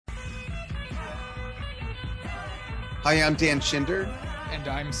Hi, I'm Dan Schinder, And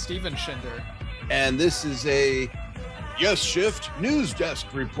I'm Steven Schinder. and this is a Yes Shift News Desk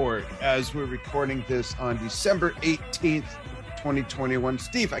report as we're recording this on December 18th, 2021.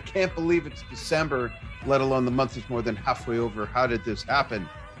 Steve, I can't believe it's December, let alone the month is more than halfway over. How did this happen?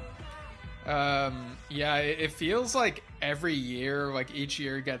 Yeah, it feels like every year, like each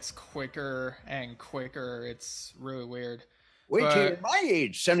year gets quicker and quicker. It's really weird. Wait till you're But my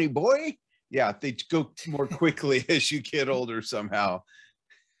age, Sonny boy. Yeah, they go more quickly as you get older somehow.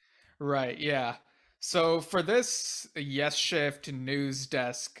 right, yeah. So for this Yes Shift News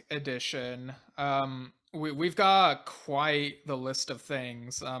Desk edition, we've got quite the list of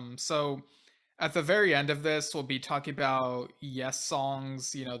things. So at the very end of this, we'll be talking about Yes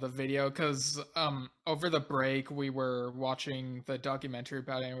songs, the video, because over the break we were watching the documentary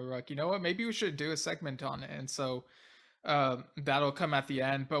about it, and we were like, you know what, maybe we should do a segment on it, and so that'll come at the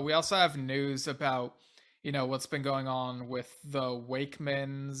end. But we also have news about what's been going on with the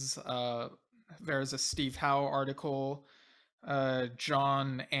Wakemans. There's a Steve Howe article.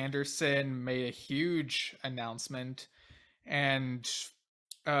 John Anderson made a huge announcement, and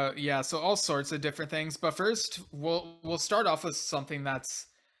yeah, so all sorts of different things. But first, we'll start off with something that's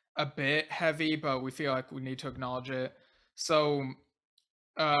a bit heavy, but we feel like we need to acknowledge it. So,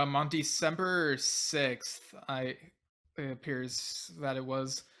 on December 6th, it appears that it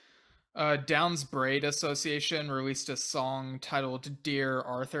was Downs Braid Association released a song titled "Dear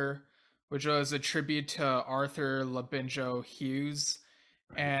Arthur," which was a tribute to Arthur Labinjo Hughes,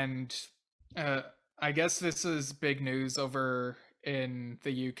 and uh, I guess this is big news over in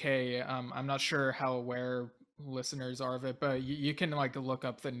the UK. I'm not sure how aware listeners are of it, but you can like look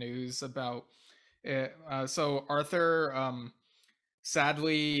up the news about it. So Arthur,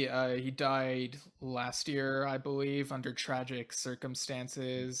 sadly, he died last year, I believe, under tragic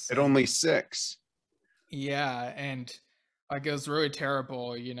circumstances, At and only six. yeah, and like it was really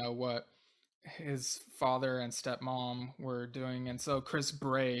terrible. What his father and stepmom were doing, and so Chris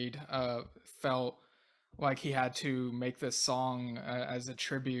Braid felt like he had to make this song as a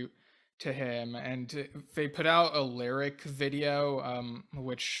tribute to him, and they put out a lyric video,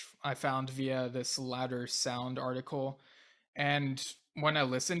 which I found via this Louder Sound article, and when I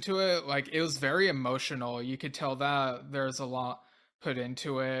listened to it, like it was very emotional. You could tell that there's a lot put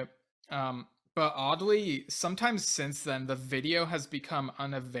into it. um, but oddly, sometimes since then the video has become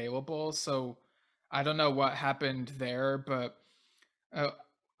unavailable, so I don't know what happened there, but uh,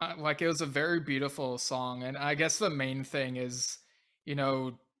 like it was a very beautiful song, and I guess the main thing is, you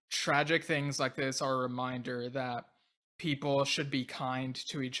know, tragic things like this are a reminder that people should be kind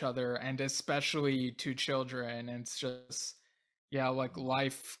to each other, and especially to children. And it's just, yeah, like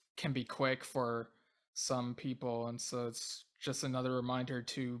life can be quick for some people, and so it's just another reminder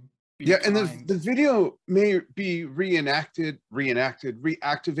to be Yeah, and the kind. video may be reactivated.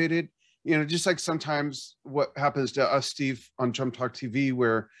 Just like sometimes what happens to us, Steve, on Jump Talk TV,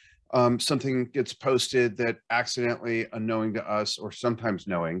 where something gets posted that accidentally unknowing to us, or sometimes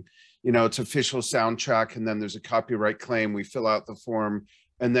knowing, it's official soundtrack, and then there's a copyright claim. We fill out the form,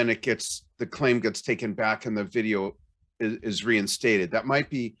 and then the claim gets taken back, and the video is reinstated. That might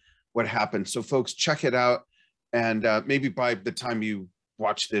be what happened. So, folks, check it out, and maybe by the time you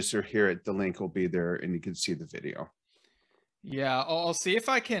watch this or hear it, the link will be there and you can see the video. Yeah, I'll see if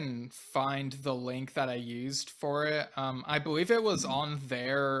I can find the link that I used for it. I believe it was on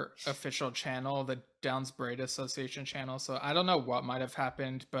their official channel, the Downs Braid Association channel. So I don't know what might have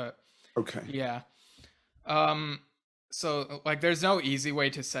happened, but Okay. yeah. Um, so like, there's no easy way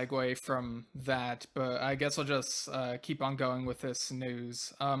to segue from that, but I guess I'll just keep on going with this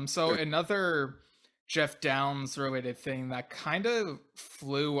news. So Good. another Jeff Downs related thing that kind of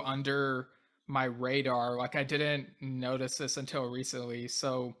flew under my radar, like I didn't notice this until recently.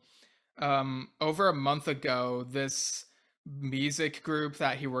 So over a month ago, this music group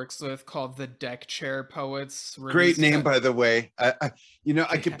that he works with called the Deck Chair Poets Great released name, a by the way. I can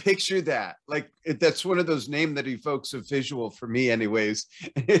yeah, picture that. Like that's one of those names that evokes a visual for me, anyways.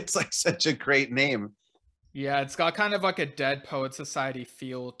 It's like such a great name. yeah, it's got kind of like a Dead Poet Society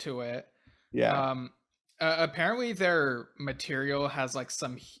feel to it. Yeah. Um, apparently their material has like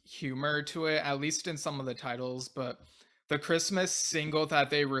some humor to it, at least in some of the titles. But the Christmas single that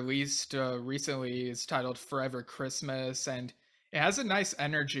they released recently is titled "Forever Christmas," and it has a nice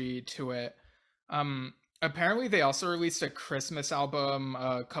energy to it. Apparently they also released a Christmas album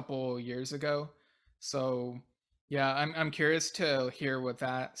a couple years ago, so yeah, I'm curious to hear what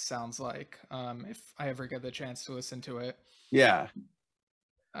that sounds like, if I ever get the chance to listen to it. Yeah.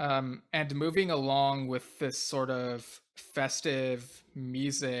 And moving along with this sort of festive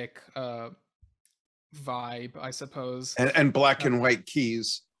music, vibe, I suppose. And black Uh, and white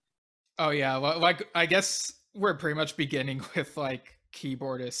keys. oh yeah, like I guess we're pretty much beginning with like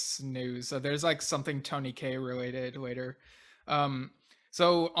keyboardist news. So there's like something Tony K related later. Um,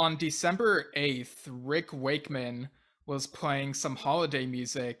 so on December 8th, Rick Wakeman was playing some holiday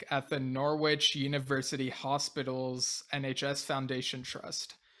music at the Norwich University Hospital's NHS Foundation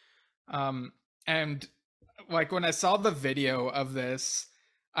Trust. Um, and like when I saw the video of this,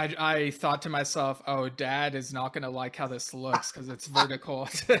 I thought to myself, "Oh, Dad is not gonna like how this looks because it's vertical."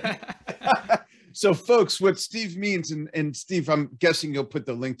 So folks, what Steve means, and Steve, I'm guessing you'll put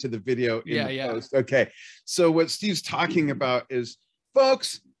the link to the video in the post. Okay. So what Steve's talking about is,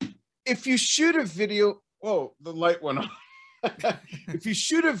 folks, if you shoot a video, oh, the light went off. If you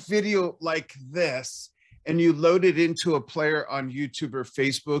shoot a video like this and you load it into a player on YouTube or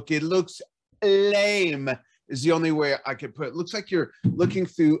Facebook, it looks lame, is the only way I could put it. It looks like you're looking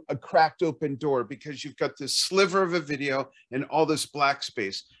through a cracked open door because you've got this sliver of a video and all this black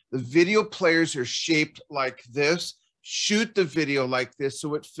space. The video players are shaped like this. Shoot the video like this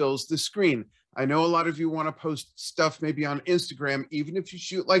so it fills the screen. I know a lot of you want to post stuff maybe on Instagram. Even if you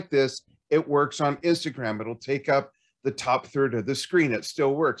shoot like this, it works on Instagram. It'll take up the top third of the screen. It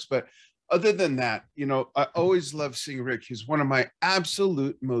still works. But other than that, you know, I always love seeing Rick. He's one of my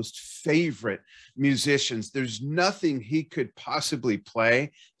absolute most favorite musicians. There's nothing he could possibly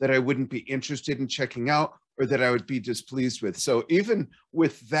play that I wouldn't be interested in checking out or that I would be displeased with. So even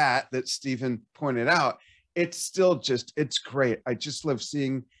with that Stephen pointed out, it's still just, it's great. I just love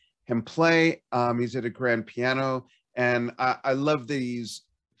seeing him play. He's at a grand piano, and I love that he's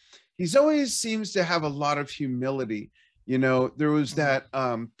always seems to have a lot of humility. You know, there was that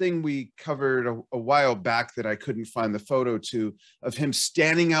thing we covered a while back that I couldn't find the photo to, of him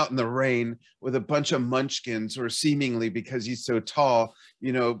standing out in the rain with a bunch of munchkins, or seemingly because he's so tall,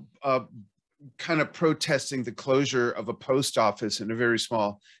 you know, kind of protesting the closure of a post office in a very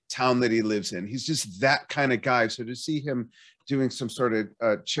small town that he lives in. He's just that kind of guy. So to see him doing some sort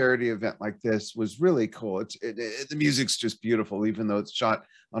of charity event like this was really cool. The music's just beautiful, even though it's shot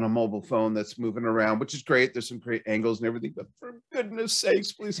on a mobile phone that's moving around, which is great. There's some great angles and everything, but for goodness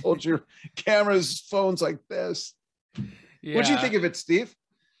sakes, please hold your cameras, phones like this. Yeah. What do you think of it, Steve?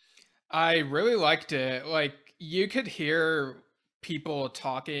 I really liked it. Like, you could hear people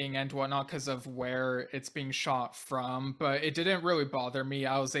talking and whatnot because of where it's being shot from, but it didn't really bother me.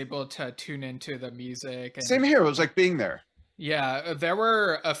 I was able to tune into the music. And same here. It was like being there. Yeah, there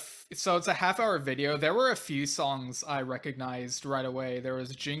were so it's a half-hour video. There were a few songs I recognized right away. There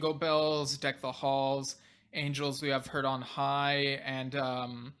was Jingle Bells, Deck the Halls, Angels We Have Heard on High, and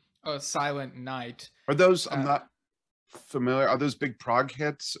Silent Night. Are those, I'm not familiar, are those big prog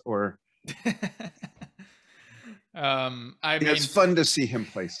hits, or? I mean, it's fun to see him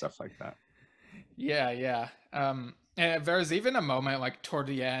play stuff like that. Yeah. And there's even a moment like toward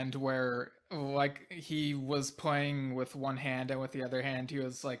the end where like he was playing with one hand and with the other hand he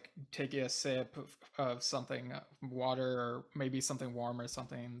was like taking a sip of something, water or maybe something warm or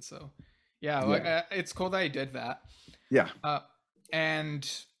something. So yeah. Like it's cool that he did that. Yeah. And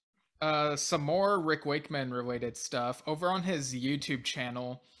some more Rick Wakeman related stuff over on his YouTube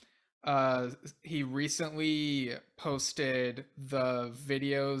channel. He recently posted the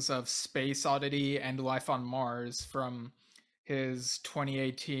videos of Space Oddity and Life on Mars from his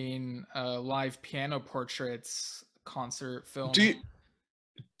 2018 live piano portraits concert film.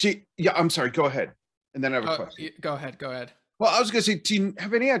 Yeah, I'm sorry, go ahead. And then I have a question. Go ahead. Well, I was gonna say, do you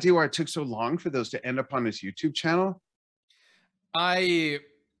have any idea why it took so long for those to end up on his YouTube channel? I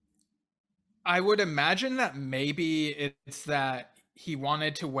would imagine that maybe it's that he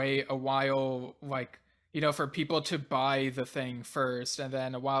wanted to wait a while, like, you know, for people to buy the thing first, and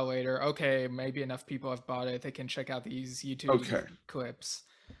then a while later, okay, maybe enough people have bought it, they can check out these YouTube clips.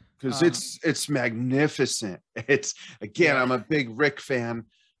 Because it's magnificent. It's, again, I'm a big Rick fan,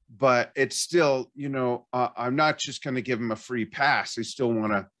 but it's still, you know, I'm not just going to give him a free pass. I still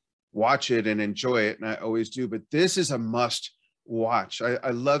want to watch it and enjoy it, and I always do. But this is a must watch.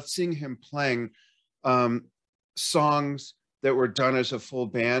 I love seeing him playing songs that were done as a full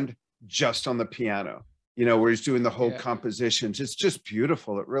band just on the piano, you know, where he's doing the whole compositions. It's just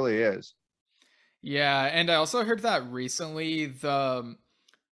beautiful. It really is. Yeah. And I also heard that recently the,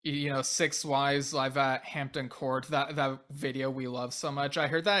 you know, Six Wives live at Hampton Court, that video we love so much. I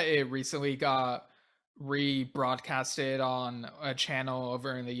heard that it recently got rebroadcasted on a channel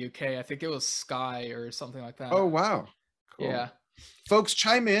over in the UK. I think it was Sky or something like that. Oh, wow. Cool. Yeah. Folks,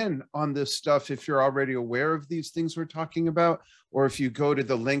 chime in on this stuff if you're already aware of these things we're talking about, or if you go to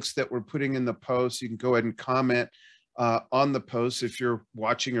the links that we're putting in the post, you can go ahead and comment. on the post if you're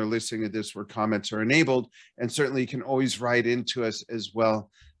watching or listening to this where comments are enabled. And certainly you can always write into us as well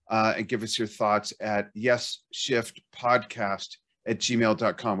and give us your thoughts at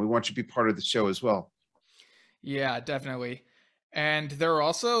yesshiftpodcast@gmail.com. We want you to be part of the show as well. Yeah, definitely. And there are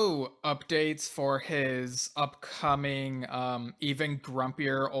also updates for his upcoming Even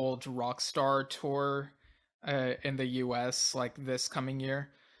Grumpier Old Rockstar tour in the US like this coming year.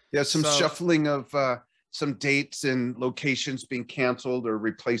 Yeah, some So shuffling of some dates and locations being canceled or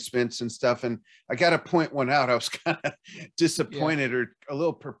replacements and stuff. And I got to point one out. I was kind of yeah. disappointed or a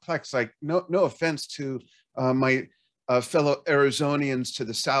little perplexed. Like, no offense to my fellow Arizonians to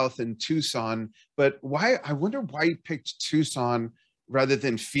the south in Tucson, but why? I wonder why you picked Tucson rather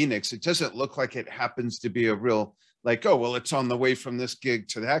than Phoenix. It doesn't look like it happens to be a real like, oh well, it's on the way from this gig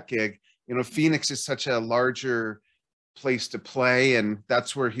to that gig. You know, Phoenix is such a larger place to play, and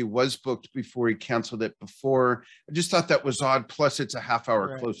that's where he was booked before he canceled it before. I just thought that was odd. Plus, it's a half hour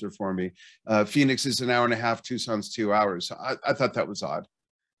Right. closer for me. Phoenix is an hour and a half. Tucson's 2 hours. I thought that was odd.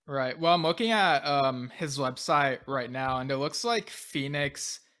 Right. Well, I'm looking at his website right now, and it looks like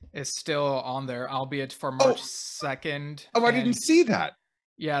Phoenix is still on there, albeit for March Oh, 2nd. oh, I didn't And see that.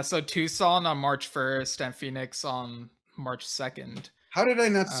 yeah, so Tucson on March 1st and Phoenix on March 2nd. How did I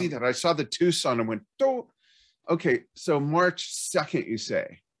not see Um, that? I saw the Tucson and went, oh, okay. So March 2nd, you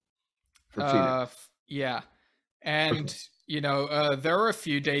say for Phoenix? yeah. Okay. And, there were a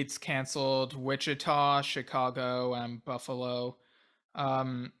few dates canceled: Wichita, Chicago, and Buffalo.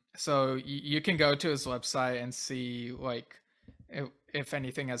 So you can go to his website and see, like, if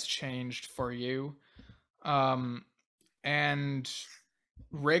anything has changed for you. Um, and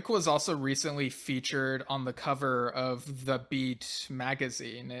Rick was also recently featured on the cover of The Beat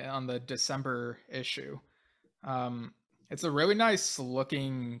magazine on the December issue. Um, it's a really nice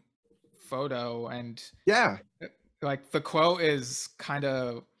looking photo, and Yeah. like the quote is kind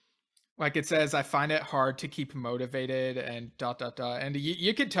of like, it says, "I find it hard to keep motivated," and dot dot dot. And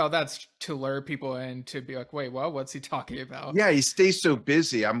you could tell that's to lure people in to be like, wait, what? What's he talking about? Yeah. He stays so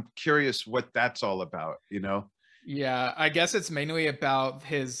busy. I'm curious what that's all about, you know? Yeah, I guess it's mainly about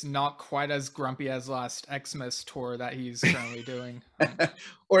his not quite as grumpy as last Xmas tour that he's currently doing.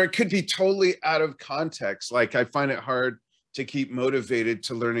 Or it could be totally out of context. Like I find it hard to keep motivated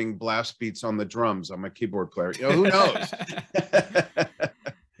to learning blast beats on the drums. I'm a keyboard player. You know, who knows?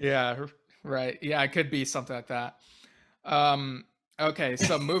 Yeah, right. Yeah, it could be something like that. Um, okay,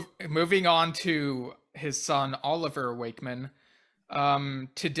 so moving on to his son Oliver Wakeman.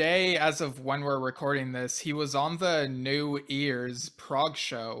 Today, as of when we're recording this, he was on the New Ears Prague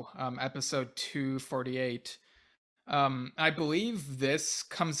show, episode 248. I believe this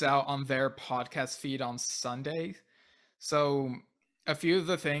comes out on their podcast feed on Sunday. So a few of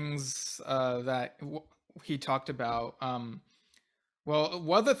the things that he talked about. Well,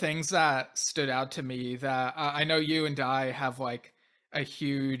 one of the things that stood out to me that I know you and I have like a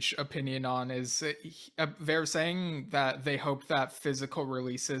huge opinion on is they're saying that they hope that physical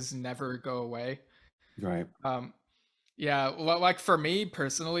releases never go away. Right. Um, yeah, like for me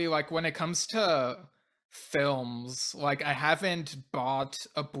personally, like when it comes to films, like I haven't bought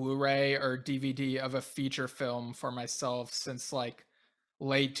a Blu-ray or DVD of a feature film for myself since like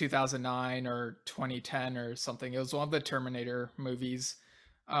late 2009 or 2010 or something. It was one of the Terminator movies.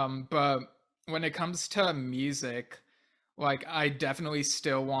 But when it comes to music, like I definitely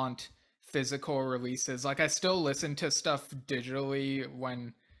still want physical releases. Like I still listen to stuff digitally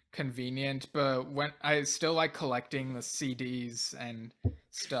when convenient, but when I still like collecting the CDs and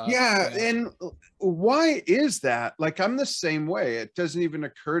stuff. Yeah. Yeah. And why is that? Like, I'm the same way. It doesn't even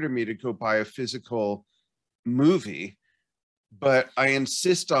occur to me to go buy a physical movie, but I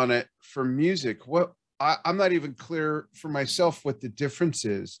insist on it for music. I'm not even clear for myself what the difference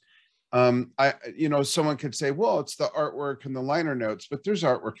is. Someone could say, well, it's the artwork and the liner notes, but there's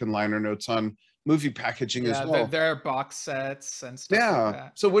artwork and liner notes on movie packaging as Yeah, well. there are box sets and stuff like Yeah.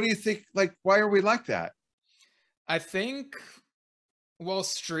 that. So what do you think? Like, why are we like that? I think, well,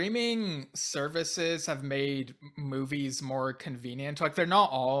 streaming services have made movies more convenient. Like they're not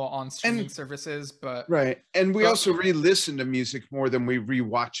all on streaming And services, but right. And we but also re-listen to music more than we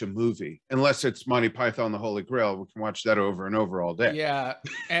rewatch a movie, unless it's Monty Python, the Holy Grail. We can watch that over and over all day. yeah,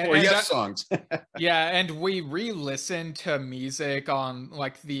 Or and Yes songs. yeah, and we re-listen to music on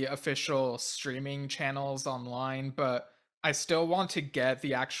like the official streaming channels online, but I still want to get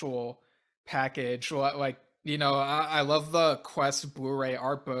the actual package. Like, I love the Quest Blu-ray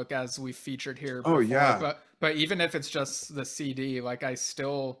art book as we featured here Oh before, yeah. but even if it's just the CD, like I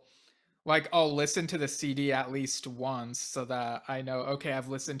still like I'll listen to the CD at least once so that I know, okay, I've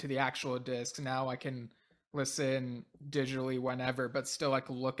listened to the actual disc. Now I can listen digitally whenever, but still like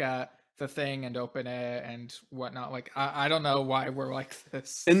look at the thing and open it and whatnot. Like I don't know why we're like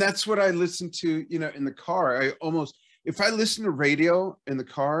this. And that's what I listen to, in the car. If I listen to radio in the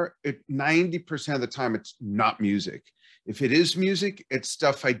car, 90% of the time it's not music. If it is music, it's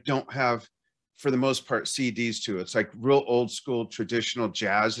stuff I don't have, for the most part, CDs to. It's like real old school traditional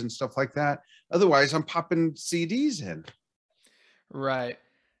jazz and stuff like that. Otherwise, I'm popping CDs in. Right.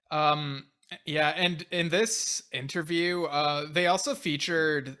 Um, yeah, and in this interview, they also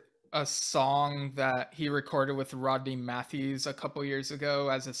featured a song that he recorded with Rodney Matthews a couple years ago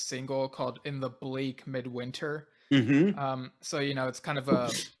as a single called "In the Bleak Midwinter." Mm-hmm. So it's kind of a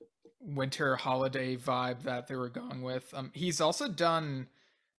winter holiday vibe that they were going with. He's also done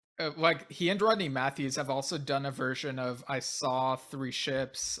like he and Rodney Matthews have also done a version of "I Saw Three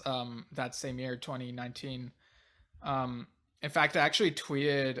Ships" that same year, 2019. Um, in fact, I actually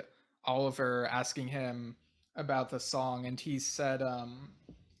tweeted Oliver asking him about the song, and he said,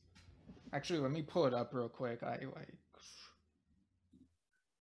 actually, let me pull it up real quick.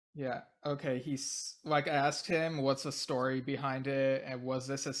 Yeah, okay. He's like, I asked him what's the story behind it, and was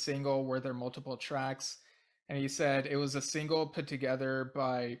this a single? Were there multiple tracks? And he said it was a single put together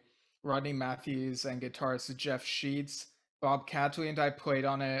by Rodney Matthews and guitarist Jeff Sheets. Bob Catley and I played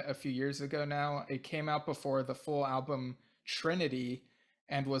on it a few years ago now. It came out before the full album Trinity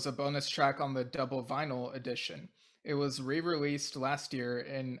and was a bonus track on the double vinyl edition. It was re-released last year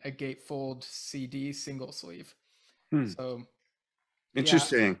in a gatefold CD single sleeve. Hmm. So yeah,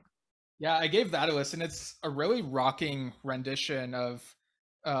 Interesting. yeah, I gave that a listen. It's a really rocking rendition of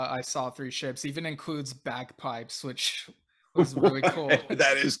I Saw Three Ships. Even includes bagpipes, which was really cool.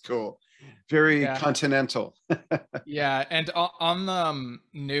 That is cool. Very Yeah. continental. Yeah, and on the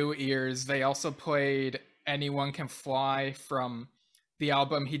New Ears, they also played Anyone Can Fly from the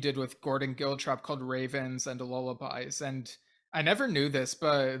album he did with Gordon Giltrap called Ravens and Lullabies. And I never knew this,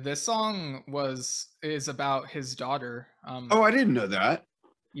 but this song is about his daughter. Oh, I didn't know that.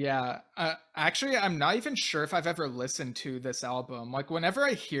 Yeah, actually, I'm not even sure if I've ever listened to this album. Like, whenever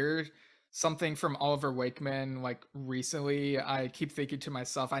I hear something from Oliver Wakeman, like recently, I keep thinking to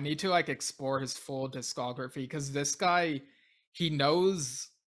myself, I need to like explore his full discography because this guy, he knows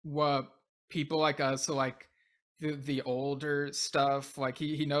what people like us, so like the older stuff, like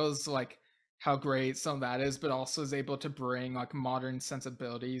he knows like how great some of that is, but also is able to bring like modern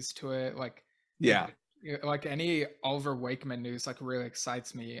sensibilities to it. Like Yeah. like any Oliver Wakeman news like really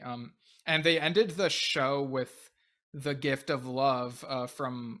excites me. And they ended the show with "The Gift of Love"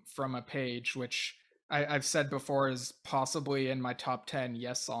 from a page, which I've said before is possibly in my top 10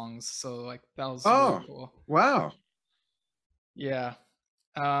 Yes songs. So like that was really Oh, cool. wow. Yeah.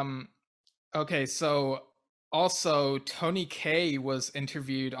 Um, okay, so also Tony Kaye was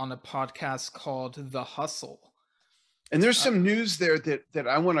interviewed on a podcast called The Hustle. And there's Uh, some news there that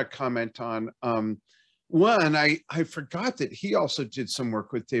I want to comment on. One, I forgot that he also did some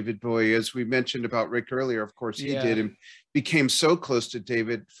work with David Bowie, as we mentioned about Rick earlier. Of course, he yeah. did, and became so close to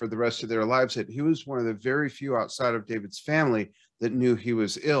David for the rest of their lives that he was one of the very few outside of David's family that knew he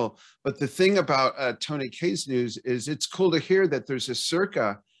was ill. But the thing about Tony Kaye's news is it's cool to hear that there's a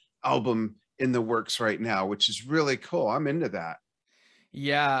Circa album in the works right now, which is really cool. I'm into that.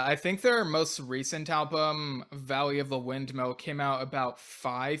 Yeah, I think their most recent album, Valley of the Windmill, came out about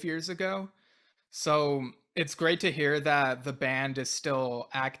 5 years ago. So it's great to hear that the band is still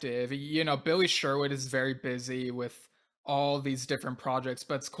active. Billy Sherwood is very busy with all these different projects,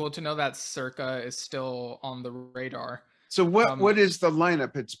 but it's cool to know that Circa is still on the radar. So what Um, what is the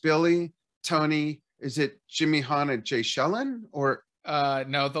lineup? It's Billy, Tony, is it Jimmy Hahn and Jay Shellen, or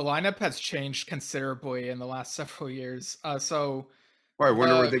no, the lineup has changed considerably in the last several years. So oh, I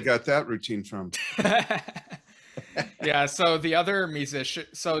wonder where the they got that routine from. yeah, so the other musician,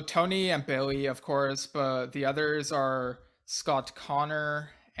 so Tony and Billy, of course, but the others are Scott Connor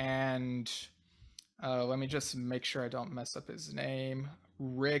and let me just make sure I don't mess up his name,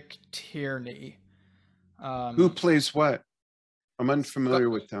 Rick Tierney. Who Um, plays what? I'm Scott, unfamiliar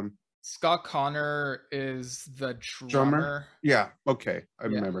with them. Scott Connor is the Drummer? drummer. Yeah, okay. I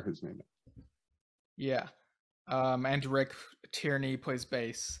Yeah, remember his name. yeah. And Rick Tierney plays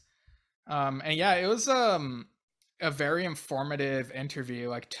bass. And yeah, it was a very informative interview.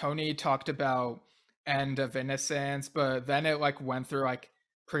 Like Tony talked about End of Innocence, but then it like went through like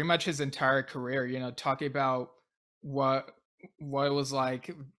pretty much his entire career, talking about what what it was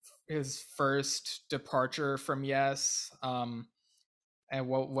like his first departure from Yes, and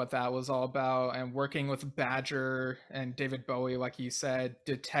what that was all about, and working with Badger and David Bowie, like you said,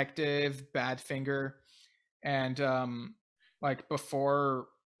 Detective, Badfinger, and like before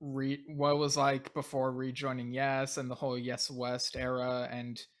what was like before rejoining Yes and the whole Yes West era,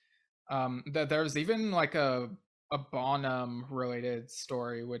 and that there's even like a Bonham related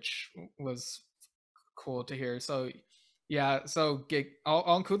story, which was cool to hear. So yeah, so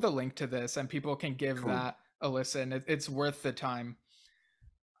I'll include the link to this, and people can give Cool. that a listen. It's worth the time.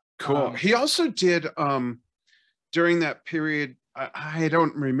 Cool. He also did during that period, I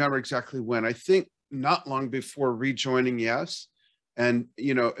don't remember exactly when. I think not long before rejoining Yes, and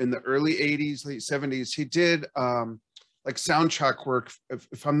in the early 80s, late 70s, he did like soundtrack work,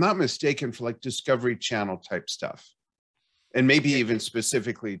 if I'm not mistaken, for like Discovery Channel type stuff, and maybe Yeah, even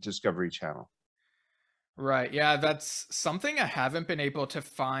specifically Discovery Channel. right. Yeah, that's something I haven't been able to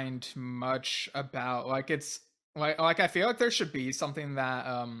find much about. Like it's like I feel like there should be something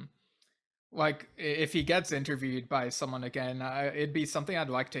that like if he gets interviewed by someone again, it'd be something I'd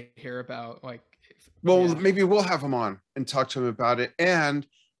like to hear about. Like Well, yeah. maybe we'll have him on and talk to him about it. And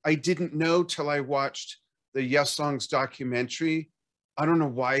I didn't know till I watched the Yes Songs documentary. I don't know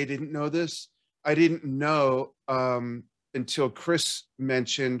why I didn't know this. I didn't know until Chris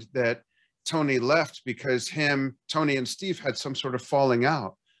mentioned that Tony left because Tony and Steve had some sort of falling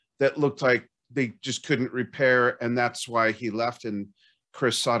out that looked like they just couldn't repair. And that's why he left and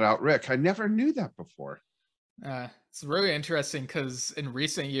Chris sought out Rick. I never knew that before. It's really interesting because in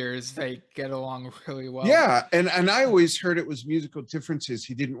recent years they get along really well. Yeah, and I always heard it was musical differences.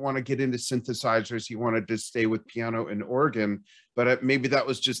 He didn't want to get into synthesizers. He wanted to stay with piano and organ, but maybe that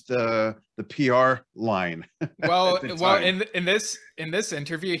was just the PR line. Well, in this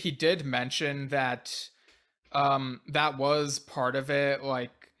interview, he did mention that that was part of it.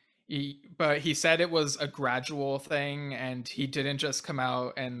 Like but he said it was a gradual thing, and he didn't just come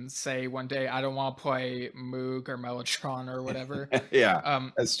out and say one day, "I don't want to play Moog or Mellotron or whatever." Yeah,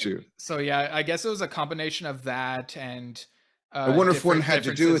 that's true. So yeah, I guess it was a combination of that and I wonder if one had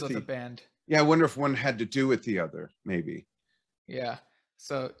to do with the band. Yeah, I wonder if one had to do with the other, maybe. Yeah.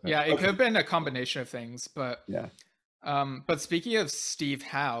 So yeah, it could have been a combination of things, but yeah. But speaking of Steve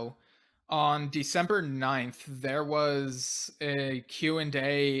Howe, on December 9th, there was a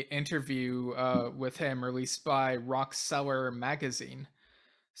Q&A interview with him released by Rock Seller magazine.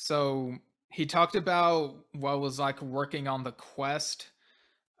 So he talked about what was like working on the Quest,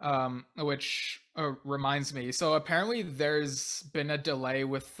 which reminds me. So apparently there's been a delay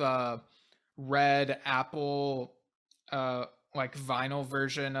with the Red Apple like vinyl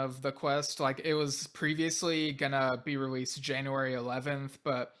version of the Quest. Like it was previously gonna be released January 11th,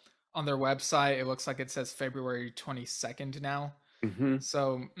 but on their website it looks like it says February 22nd now. Mm-hmm.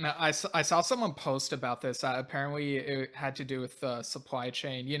 So I saw someone post about this. Apparently it had to do with the supply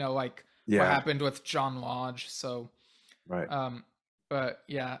chain, like what happened with John Lodge. So right. But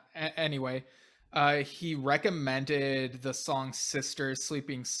yeah, anyway, he recommended the song Sister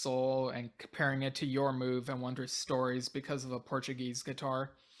Sleeping Soul and comparing it to Your Move and Wondrous Stories because of a Portuguese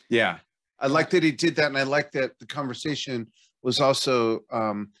guitar. Yeah. I like that he did that. And I like that the conversation was also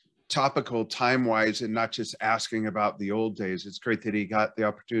topical time-wise and not just asking about the old days. It's great that he got the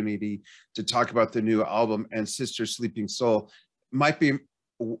opportunity to talk about the new album, and Sister Sleeping Soul might be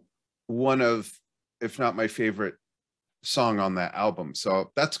one of, if not my favorite song on that album.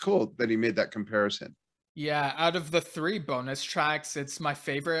 So that's cool that he made that comparison. Yeah, out of the 3 bonus tracks, it's my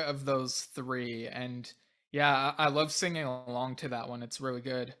favorite of those 3. And yeah, I love singing along to that one. It's really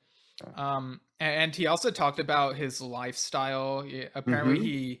good. And he also talked about his lifestyle. Apparently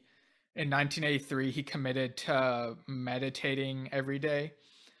he in 1983 he committed to meditating every day.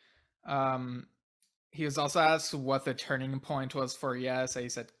 He was also asked what the turning point was for Yes. He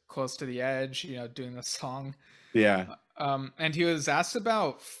said Close to the Edge, doing the song. Yeah. And he was asked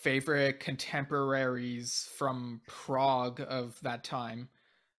about favorite contemporaries from Prague of that time.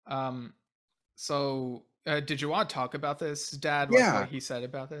 So did you want to talk about this, Dad? Yeah. What he said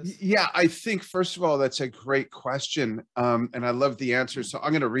about this? Yeah, I think, first of all, that's a great question. And I love the answer. So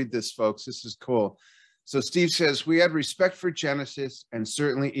I'm going to read this, folks. This is cool. So Steve says, we had respect for Genesis and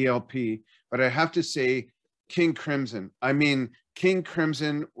certainly ELP, but I have to say King Crimson. I mean, King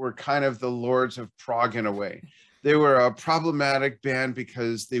Crimson were kind of the lords of Prague in a way. They were a problematic band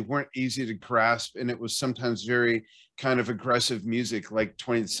because they weren't easy to grasp, and it was sometimes very kind of aggressive music, like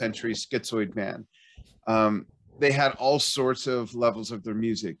 20th century schizoid band. They had all sorts of levels of their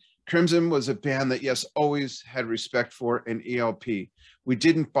music. Crimson was a band that, yes, always had respect for, in ELP. We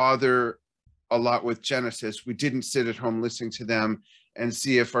didn't bother a lot with Genesis. We didn't sit at home listening to them and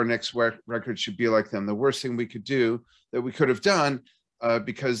see if our next record should be like them. The worst thing we could do, that we could have done,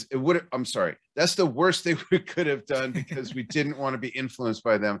 because it would, I'm sorry, that's the worst thing we could have done because we didn't want to be influenced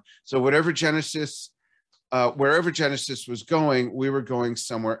by them. So whatever Genesis wherever Genesis was going, we were going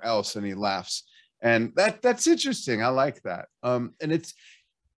somewhere else. And he laughs. And that's interesting. I like that. And it's,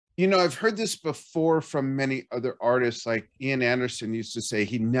 I've heard this before from many other artists. Like Ian Anderson used to say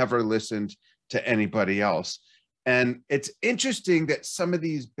he never listened to anybody else. And it's interesting that some of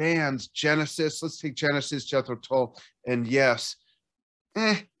these bands, Genesis, let's take Genesis, Jethro Tull, and yes,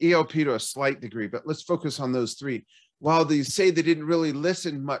 ELP to a slight degree, but let's focus on those three. While they say they didn't really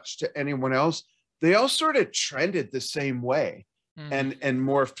listen much to anyone else, they all sort of trended the same way and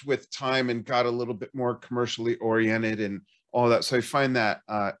morphed with time and got a little bit more commercially oriented and all that. So I find that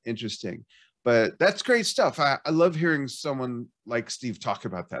interesting. But that's great stuff. I love hearing someone like Steve talk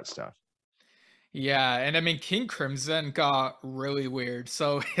about that stuff. Yeah, and I mean King Crimson got really weird.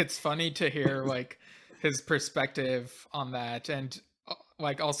 So it's funny to hear like his perspective on that, and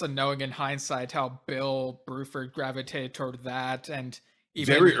like also knowing in hindsight how Bill Bruford gravitated toward that, and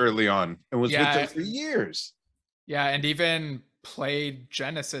even very early on, and was with Yeah. them for years. Yeah, and even played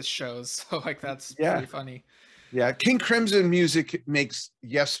Genesis shows. So like that's pretty funny. Yeah, King Crimson music makes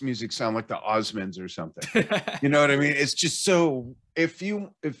Yes music sound like the Osmonds or something. You know what I mean? It's just so, if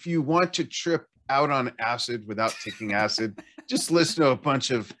you want to trip out on acid without taking acid, just listen to a bunch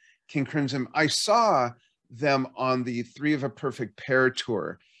of King Crimson. I saw them on the Three of a Perfect Pair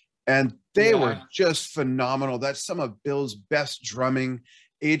tour, and they were just phenomenal. That's some of Bill's best drumming.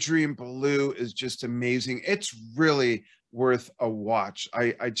 Adrian Belew is just amazing. It's really worth a watch.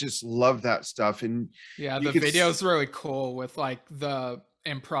 I just love that stuff. And yeah, the video's really cool with like the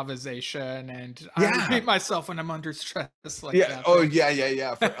improvisation, and I repeat myself when I'm under stress. Like that. Oh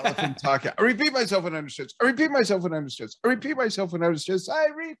yeah. For Elephant Talk. I repeat myself when I'm under stress. I repeat myself when I'm under stress. I repeat myself when I'm under stress. I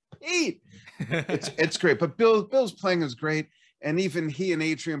repeat. It's great. But Bill's playing is great. And even he and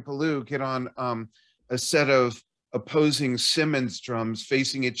Adrian Belew get on a set of opposing Simmons drums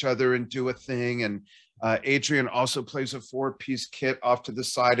facing each other and do a thing. And Adrian also plays a 4-piece kit off to the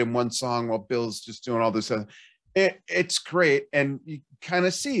side in one song while Bill's just doing all this other. It's great. And you kind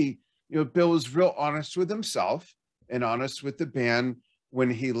of see, Bill was real honest with himself and honest with the band when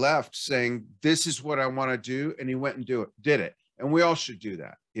he left, saying, this is what I want to do. And he went and did it. And we all should do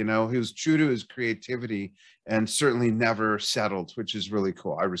that. He was true to his creativity and certainly never settled, which is really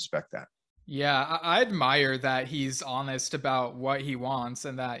cool. I respect that. Yeah, I admire that he's honest about what he wants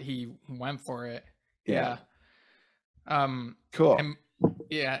and that he went for it. Yeah. Cool.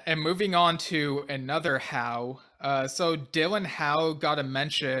 And moving on to another Howe. So Dylan Howe got a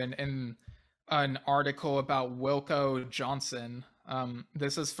mention in an article about Wilco Johnson.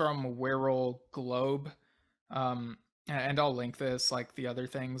 This is from Wirral Globe. And I'll link this like the other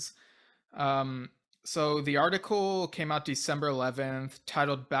things. So the article came out December 11th,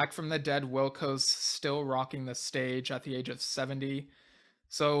 titled Back from the Dead, Wilco's Still Rocking the Stage at the Age of 70.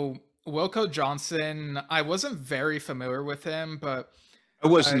 So Wilco Johnson, I wasn't very familiar with him, but I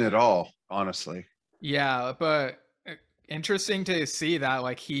wasn't at all, honestly. Yeah, but interesting to see that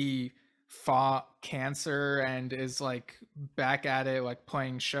like he fought cancer and is like back at it, like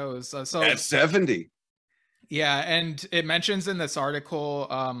playing shows. So at 70. Yeah, and it mentions in this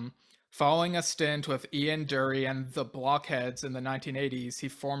article, following a stint with Ian Dury and the Blockheads in the 1980s, he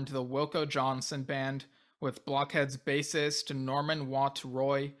formed the Wilco Johnson Band with Blockheads bassist Norman Watt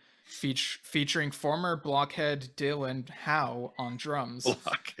Roy, featuring former Blockhead Dylan Howe on drums.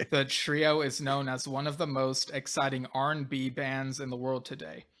 The trio is known as one of the most exciting R&B bands in the world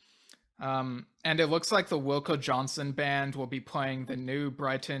today. And it looks like the Wilco Johnson Band will be playing the new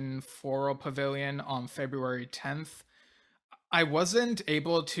Brighton Floral Pavilion on February 10th. I wasn't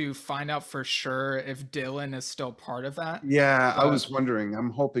able to find out for sure if Dylan is still part of that. Yeah, I was wondering. I'm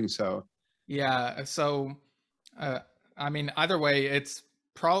hoping so. Yeah, so I mean, either way,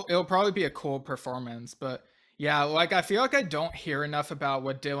 it'll probably be a cool performance. But yeah, like I feel like I don't hear enough about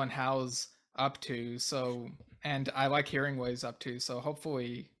what Dylan Howe's up to. So, and I like hearing what he's up to. So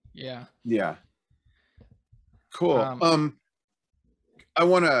hopefully, yeah. Cool. I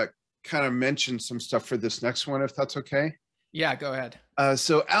want to kind of mention some stuff for this next one, if that's okay. Yeah, go ahead.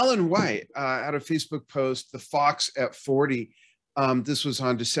 So Alan White had a Facebook post, The Fox at 40. This was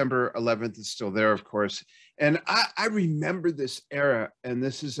on December 11th. It's still there, of course. And I remember this era. And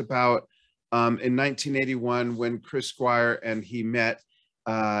this is about in 1981 when Chris Squire and he met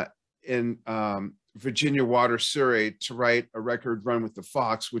in Virginia Water, Surrey, to write a record, Run with the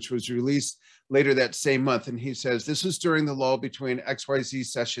Fox, which was released later that same month. And he says, this was during the lull between XYZ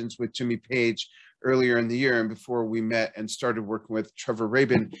sessions with Jimmy Page earlier in the year and before we met and started working with Trevor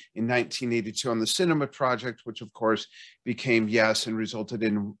Rabin in 1982 on the Cinema Project, which of course became Yes and resulted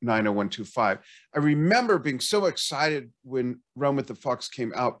in 90125. I remember being so excited when Run with the Fox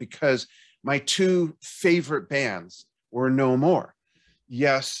came out because my two favorite bands were No More,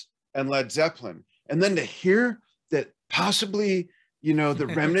 Yes, and Led Zeppelin. And then to hear that possibly,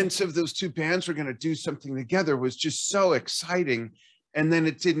 the remnants of those two bands were going to do something together was just so exciting. And then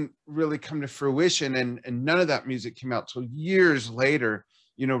it didn't really come to fruition. And none of that music came out till years later,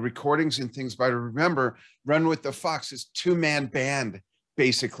 recordings and things. But I remember Run with the Fox, is two-man band,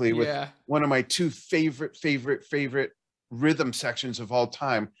 basically, with one of my two favorite rhythm sections of all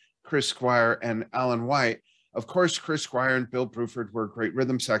time, Chris Squire and Alan White. Of course, Chris Squire and Bill Bruford were a great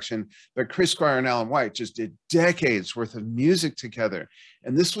rhythm section, but Chris Squire and Alan White just did decades worth of music together.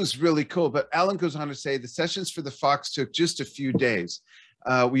 And this was really cool. But Alan goes on to say the sessions for the Fox took just a few days.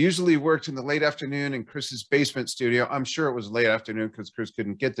 We usually worked in the late afternoon in Chris's basement studio. I'm sure it was late afternoon because Chris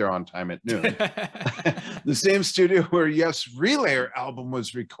couldn't get there on time at noon. The same studio where Yes Relayer album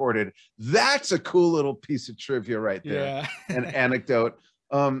was recorded. That's a cool little piece of trivia right there. Yeah. An anecdote.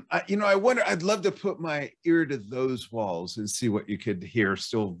 I wonder, I'd love to put my ear to those walls and see what you could hear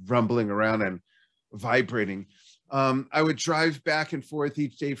still rumbling around and vibrating. I would drive back and forth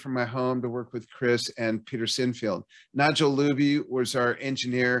each day from my home to work with Chris and Peter Sinfield. Nigel Luby was our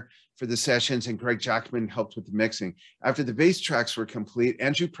engineer for the sessions, and Greg Jackman helped with the mixing. After the bass tracks were complete,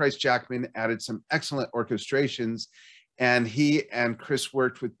 Andrew Price Jackman added some excellent orchestrations, and he and Chris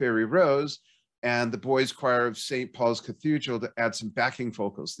worked with Barry Rose and the boys choir of St. Paul's Cathedral to add some backing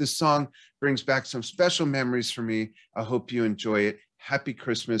vocals. This song brings back some special memories for me. I hope you enjoy it. Happy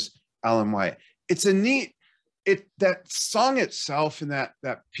Christmas, Alan White. It's a neat, that song itself and that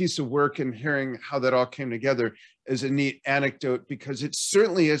piece of work and hearing how that all came together is a neat anecdote, because it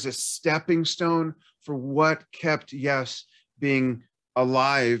certainly is a stepping stone for what kept Yes being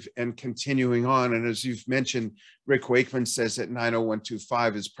alive and continuing on. And as you've mentioned, Rick Wakeman says that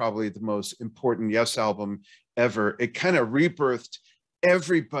 90125 is probably the most important Yes album ever. It kind of rebirthed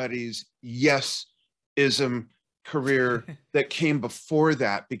everybody's Yes-ism career that came before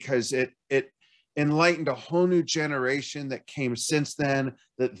that, because it enlightened a whole new generation that came since then,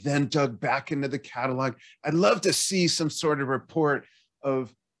 that then dug back into the catalog. I'd love to see some sort of report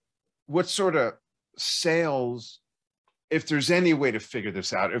of what sort of sales, if there's any way to figure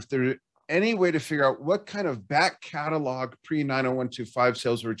this out, if there's any way to figure out what kind of back catalog pre-90125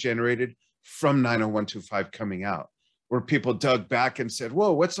 sales were generated from 90125 coming out, where people dug back and said,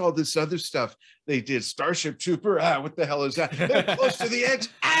 whoa, what's all this other stuff they did? Starship Trooper, what the hell is that? They're Close to the Edge,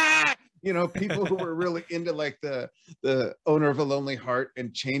 people who were really into like the Owner of a Lonely Heart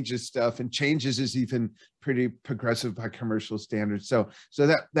and Changes stuff, and Changes is even pretty progressive by commercial standards. So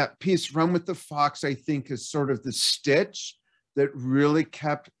that piece, Run with the Fox, I think is sort of the stitch that really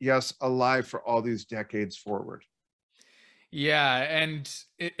kept Yes alive for all these decades forward. Yeah, and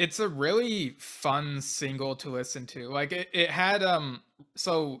it's a really fun single to listen to. Like it had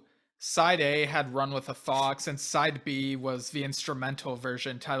so side A had Run with a Fox, and side B was the instrumental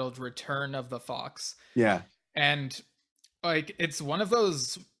version titled Return of the Fox. Yeah. And like it's one of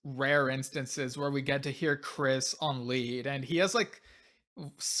those rare instances where we get to hear Chris on lead, and he has like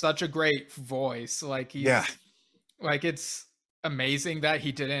such a great voice. Like like it's amazing that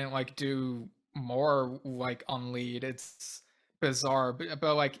he didn't like do more like on lead. It's bizarre,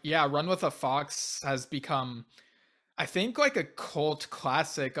 but like Run with a Fox has become, I think, like a cult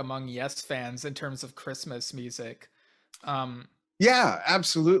classic among Yes fans in terms of Christmas music. Yeah,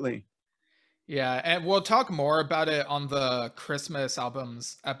 absolutely. Yeah, and we'll talk more about it on the Christmas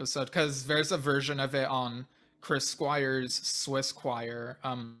albums episode, because there's a version of it on Chris Squire's Swiss Choir.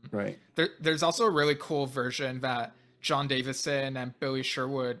 Right. There's also a really cool version that John Davison and Billy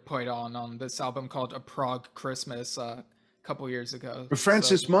Sherwood played on this album called A Prague Christmas a couple years ago.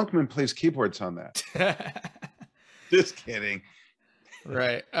 Francis Monkman plays keyboards on that. Just kidding.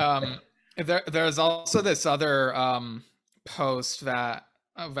 Right. There's also this other post that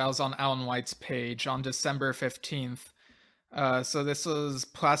was on Alan White's page on December 15th. So this was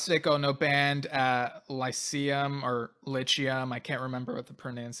Plastic Ono Band at Lyceum or Lyceum, I can't remember what the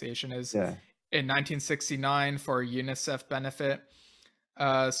pronunciation is, in 1969 for a UNICEF benefit.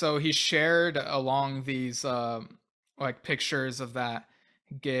 So he shared along these like pictures of that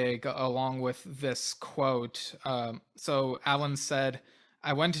gig along with this quote. So Alan said,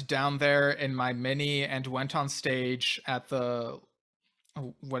 "I went down there in my Mini and went on stage at the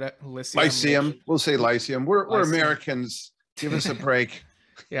Lyceum. We'll say Lyceum. We're Americans. Give us a break."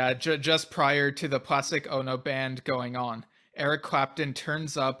 Yeah, just prior to the Plastic Ono Band going on. Eric Clapton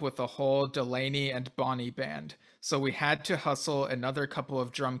turns up with the whole Delaney and Bonnie band, so we had to hustle another couple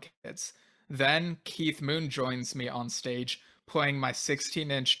of drum kits. Then Keith Moon joins me on stage, playing my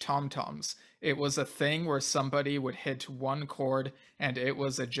 16-inch tom-toms. It was a thing where somebody would hit one chord and it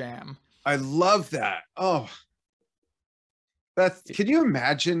was a jam. I love that. Oh, can you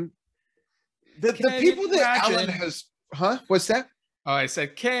imagine the Can you people that Alan imagine? has, huh? What's that? Oh, I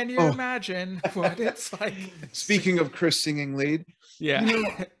said, can you Oh, imagine what it's like? speaking of Chris singing lead, Yeah. you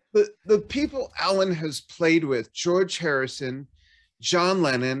know, the people Alan has played with, George Harrison, John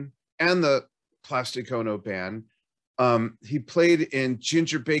Lennon, and the Plastic Ono Band. He played in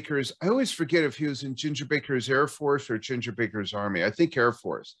Ginger Baker's, I always forget if he was in Ginger Baker's Air Force or Ginger Baker's Army. I think Air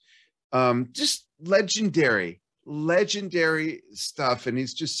Force. Just legendary stuff. And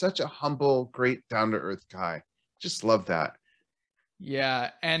he's just such a humble, great, down-to-earth guy. Just love that. Yeah,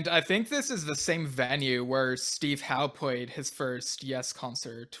 and I think this is the same venue where Steve Howe played his first Yes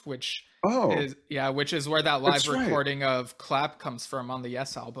concert, Oh, which is where that live that's right. recording of Clap comes from on the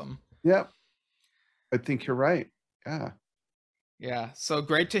Yes album. Yeah, I think you're right. Yeah. Yeah, so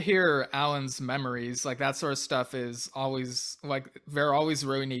great to hear Alan's memories. Like that sort of stuff is always like they're always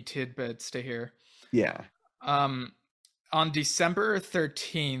really neat tidbits to hear. Yeah. Um, on December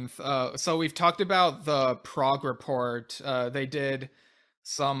 13th, so we've talked about the Prog Report. They did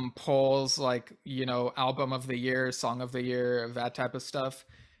some polls like, album of the year, song of the year, that type of stuff.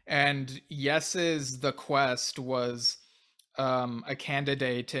 And Yes's The Quest was a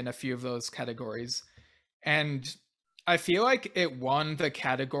candidate in a few of those categories. And I feel like it won the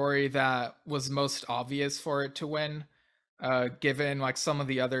category that was most obvious for it to win, given like some of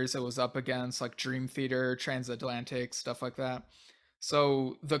the others it was up against, like Dream Theater, Transatlantic, stuff like that.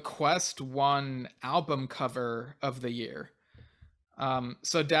 So The Quest won album cover of the year.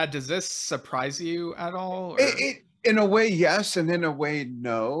 So Dad, does this surprise you at all? Or? In a way, yes, and in a way,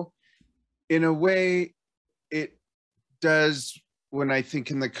 no. In a way, it does when I think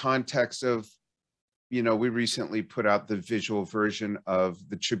in the context of, we recently put out the visual version of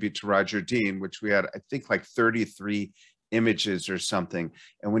the tribute to Roger Dean, which we had, I think, like 33 images or something.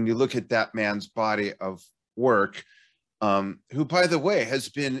 And when you look at that man's body of work, who, by the way, has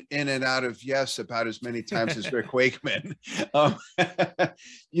been in and out of Yes about as many times as Rick Wakeman,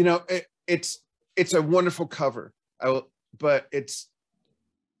 it's a wonderful cover. But it's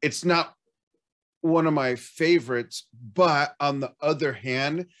not one of my favorites. But on the other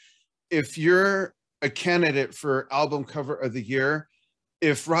hand, if you're a candidate for album cover of the year,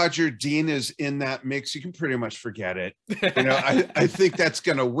 if Roger Dean is in that mix, you can pretty much forget it. I think that's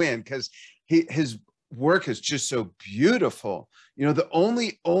going to win because his work is just so beautiful. The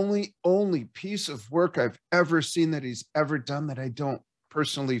only piece of work I've ever seen that he's ever done that I don't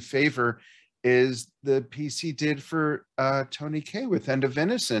personally favor is the piece he did for Tony Kaye with End of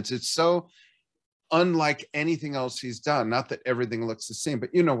Innocence. It's so unlike anything else he's done. Not that everything looks the same,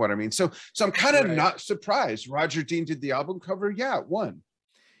 but you know what I mean. So I'm kind of not surprised. Roger Dean did the album cover. Yeah, it won.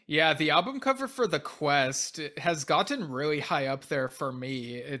 Yeah, the album cover for The Quest has gotten really high up there for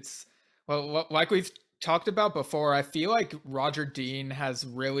me. It's, well, like we've talked about before, I feel like Roger Dean has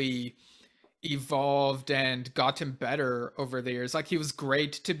really evolved and gotten better over the years. Like he was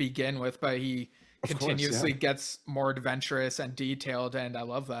great to begin with, but he continuously gets more adventurous and detailed, and I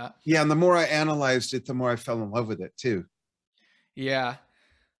love that. Yeah, and the more I analyzed it, the more I fell in love with it too. Yeah.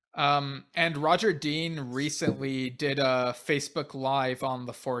 And Roger Dean recently did a Facebook Live on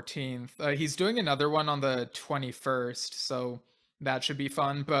the 14th. He's doing another one on the 21st, so that should be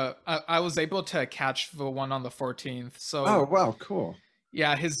fun. But I was able to catch the one on the 14th. So oh wow, cool.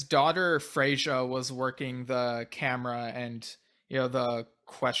 Yeah, his daughter Frasier was working the camera and the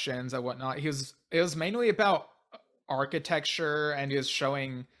questions and whatnot. It was mainly about architecture, and he was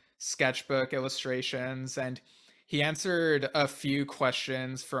showing sketchbook illustrations, and he answered a few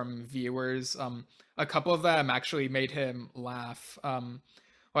questions from viewers. A couple of them actually made him laugh.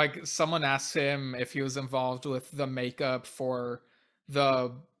 Like someone asked him if he was involved with the makeup for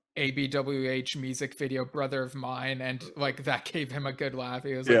the ABWH music video Brother of Mine, and like that gave him a good laugh.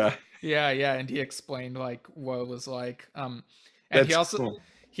 He was like, yeah, and he explained like what it was like. And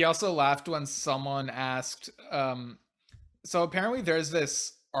he also laughed when someone asked, so apparently there's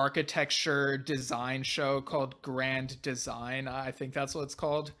this architecture design show called Grand Design. I think that's what it's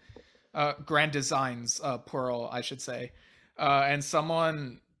called. Grand Designs, plural, I should say. And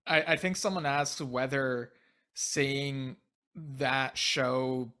I think someone asked whether seeing that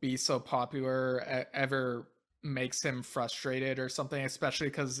show be so popular ever makes him frustrated or something, especially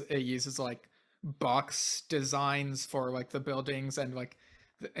because it uses like box designs for like the buildings and like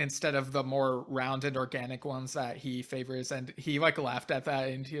instead of the more rounded organic ones that he favors. And he like laughed at that,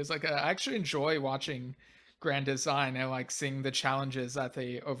 and he was like, I actually enjoy watching Grand Design and like seeing the challenges that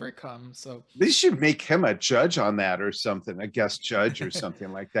they overcome. So they should make him a judge on that or something, a guest judge or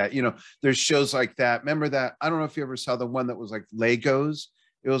something like that. There's shows like that. Remember that? I don't know if you ever saw the one that was like Legos,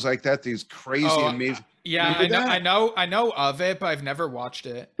 It was like that. These crazy, Oh, amazing. yeah, Remember that? I know of it, but I've never watched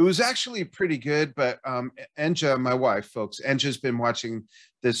it. It was actually pretty good, but Enja, my wife, folks, Enja's been watching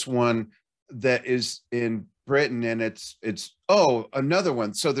this one that is in Britain, and it's oh, another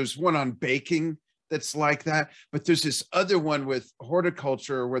one. So there's one on baking that's like that, but there's this other one with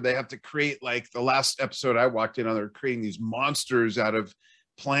horticulture where they have to create, like the last episode I walked in on, they're creating these monsters out of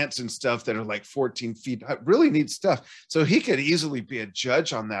plants and stuff that are like 14 feet high. Really neat stuff. So he could easily be a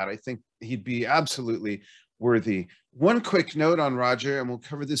judge on that. I think he'd be absolutely worthy. One quick note on Roger, and we'll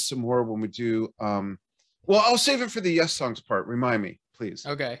cover this some more when we do. Well, I'll save it for the Yes Songs part. Remind me,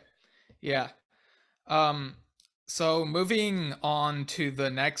 please. Okay. Yeah. Um, so moving on to the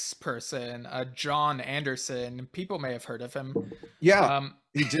next person, John Anderson. People may have heard of him. Yeah, Um,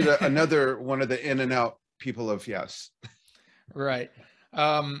 he did another one of the in and out people of Yes. right.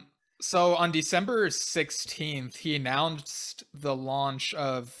 So on December 16th, he announced the launch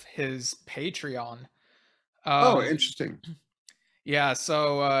of his Patreon. Oh, Um, interesting. Yeah,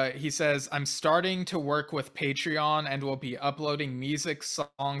 so he says, I'm starting to work with Patreon and will be uploading music,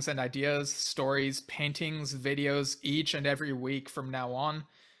 songs, and ideas, stories, paintings, videos each and every week from now on.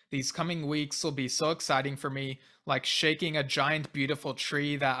 These coming weeks will be so exciting for me, like shaking a giant, beautiful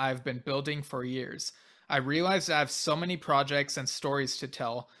tree that I've been building for years. I realized I have so many projects and stories to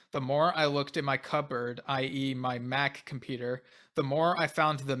tell. The more I looked in my cupboard, i.e., my Mac computer, the more I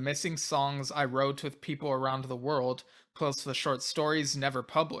found the missing songs I wrote with people around the world, plus the short stories never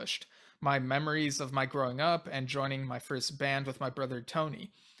published, my memories of my growing up and joining my first band with my brother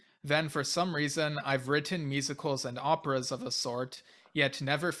Tony. Then, for some reason, I've written musicals and operas of a sort, yet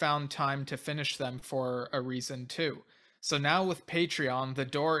never found time to finish them for a reason too. So now with Patreon, the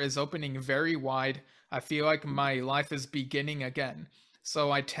door is opening very wide. I feel like my life is beginning again.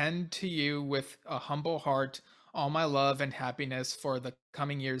 So I tend to you with a humble heart, all my love and happiness for the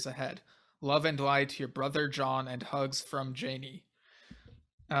coming years ahead. Love and light, your brother John, and hugs from Janie.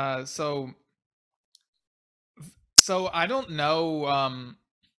 Uh, so, so I don't know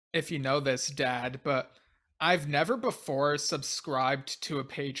if you know this, Dad, but I've never before subscribed to a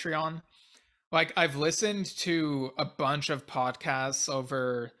Patreon. Like, I've listened to a bunch of podcasts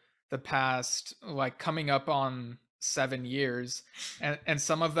over the past, like, coming up on 7 years, and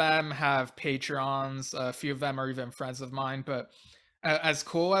some of them have Patreons. A few of them are even friends of mine, but as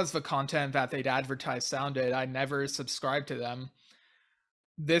cool as the content that they'd advertise sounded, I never subscribed to them.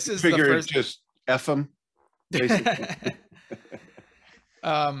 This You is the figured first. just F them, basically.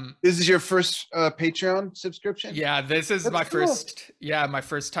 um, This is your first Patreon subscription? yeah, this is That's my cool. first. Yeah, my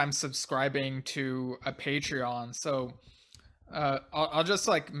first time subscribing to a Patreon. So, I'll just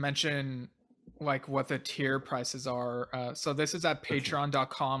like mention like what the tier prices are. So this is at Okay.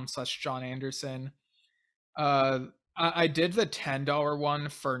 patreon.com/John Anderson. Uh, I did the $10 one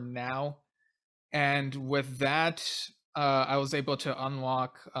for now, and with that, I was able to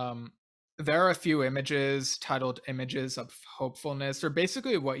unlock. There are a few images titled "Images of Hopefulness." They're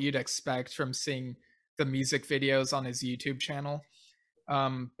basically what you'd expect from seeing the music videos on his YouTube channel.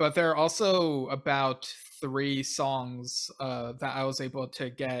 But there are also about 3 songs that I was able to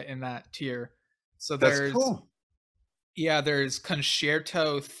get in that tier. So That's there's cool. yeah, there's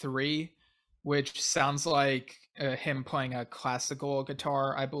Concerto 3, which sounds like him playing a classical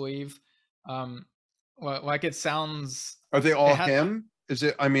guitar, I believe. Um, like it sounds. Are they It all had. him? Is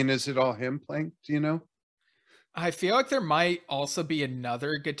it, I mean, is it all him playing? Do you know? I feel like there might also be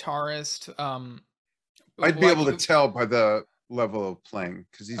another guitarist. I'd be Like able to tell by the level of playing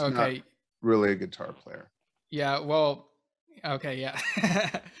because he's not okay, really a guitar player. yeah, well, okay, yeah.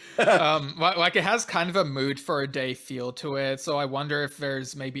 Like it has kind of a mood for a day feel to it, so I wonder if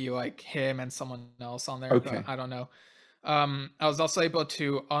there's maybe like him and someone else on there, but Okay. I don't know. I was also able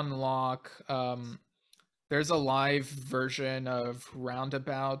to unlock there's a live version of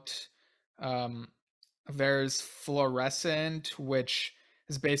Roundabout. Um there's Fluorescent, which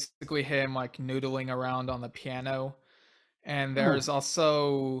is basically him like noodling around on the piano. And Oh, there's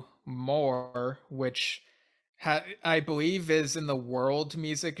also More, which I believe is in the world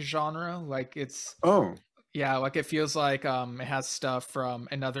music genre. Like it's oh, yeah, like it feels like it has stuff from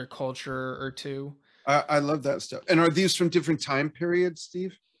another culture or two. I love that stuff. And are these from different time periods,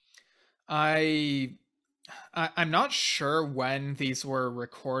 Steve? I, I'm not sure when these were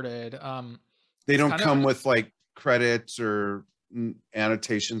recorded. They It's don't kind of come with like credits or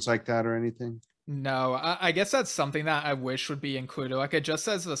annotations like that or anything? no. I guess that's something that I wish would be included. Like it just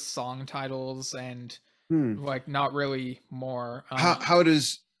says the song titles and Hmm. like not really more.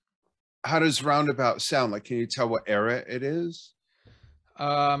 How does Roundabout sound? Like, can you tell what era it is?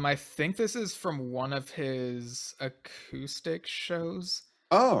 I think this is from one of his acoustic shows.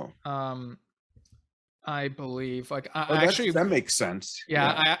 Oh, Um, I believe. Like oh, I actually, that makes sense.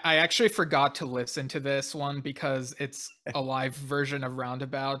 yeah, Yeah. I actually forgot to listen to this one because it's a live version of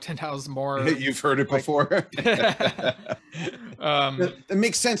Roundabout, and I was more You've heard it like, before. um, It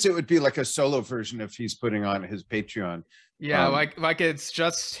makes sense. It would be like a solo version if he's putting on his Patreon. yeah, Um, like it's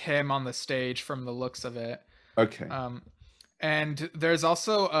just him on the stage from the looks of it. okay. Um, and there's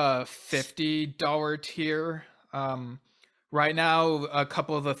also a $50 tier. Right now, a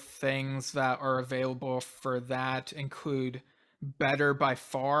couple of the things that are available for that include Better by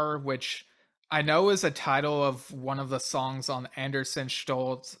Far, which I know is a title of one of the songs on Anderson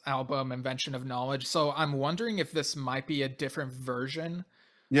Stoltz's album Invention of Knowledge. So I'm wondering if this might be a different version.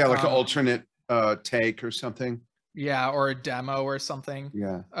 Yeah, like an Um, alternate take or something. yeah, or a demo or something.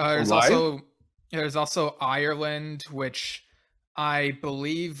 Yeah. Uh, Oh, there's live? also there's also Ireland, which I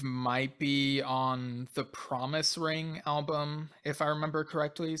believe might be on the Promise Ring album, if I remember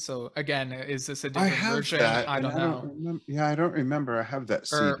correctly. So again, is this a I different have version? that, I and don't I don't know. remember. Yeah, I don't remember. I have that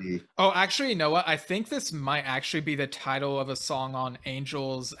Or CD. oh, actually, you know what? I think this might actually be the title of a song on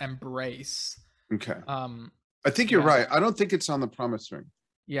Angel's Embrace. Okay. Um, I think you're yeah, right. I don't think it's on the Promise Ring.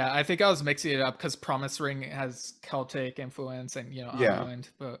 yeah. I think I was mixing it up because Promise Ring has Celtic influence and Yeah. Ireland,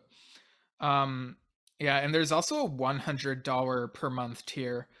 but Um, yeah, and there's also a $100 per month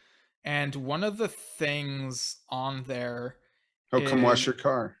tier. And one of the things on there Oh, come wash is your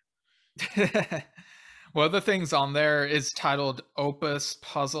car. one of the things on there is titled Opus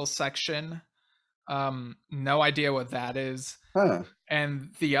Puzzle Section. No idea what that is. Huh. And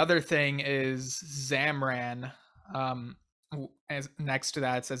the other thing is Zamran. As next to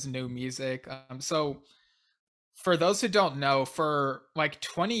that it says new music. So for those who don't know, for like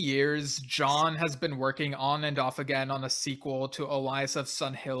 20 years, John has been working on and off again on a sequel to Elias of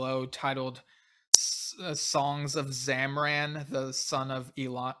Sunhillow titled Songs of Zamran, the son of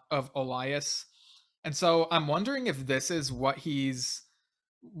of Elias. And so I'm wondering if this is what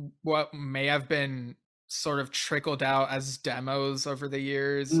may have been sort of trickled out as demos over the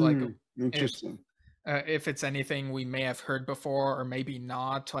years, like if Interesting. if it's anything we may have heard before or maybe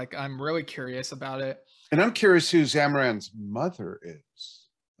not. Like I'm really curious about it. And I'm curious who Zamran's mother is.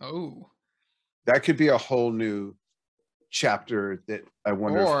 Oh. That could be a whole new chapter that I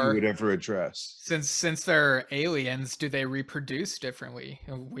wonder if you Or would ever address. since they're aliens, do they reproduce differently?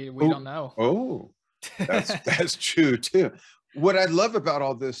 We don't Oh, know. oh, that's true too. What I love about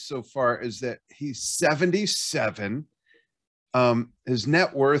all this so far is that he's 77. His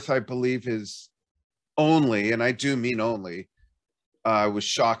net worth, I believe, is only, and I do mean only, I was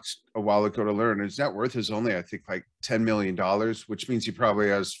shocked a while ago to learn his net worth is only, I think, like $10 million, which means he probably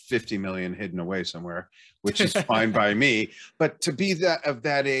has 50 million hidden away somewhere, which is fine by me. But to be that of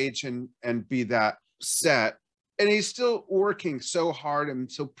that age and be that set, and he's still working so hard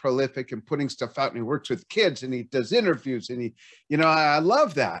and so prolific and putting stuff out, and he works with kids and he does interviews and I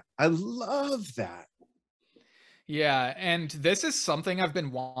love that. I love that. Yeah, and this is something I've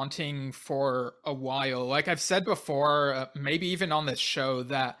been wanting for a while. Like I've said before, maybe even on this show,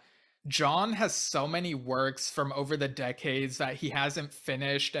 that John has so many works from over the decades that he hasn't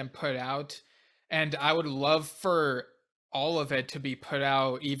finished and put out. And I would love for all of it to be put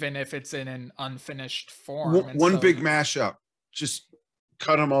out, even if it's in an unfinished form. And One so, big mashup, just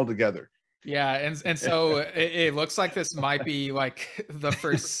cut them all together. yeah, and so it looks like this might be like the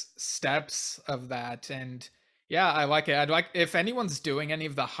first steps of that. And yeah, I like it. I'd like if anyone's doing any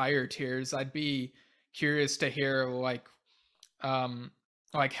of the higher tiers, I'd be curious to hear um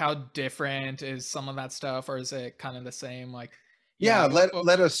like how different is some of that stuff, or is it kind of the same? Like, Yeah, yeah,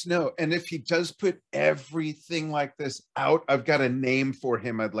 let us know. And if he does put everything like this out, I've got a name for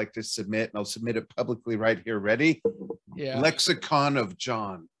him I'd like to submit, and I'll submit it publicly right here. Ready? yeah. Lexicon of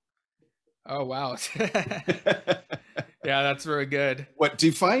John. Oh wow. Yeah, that's very good. What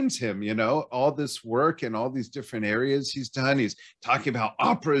defines him, all this work and all these different areas he's done. He's talking about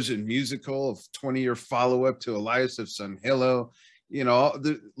operas and musical of 20-year follow-up to Elias of Sunhillow,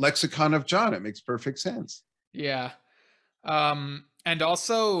 the Lexicon of John. It makes perfect sense. Yeah. And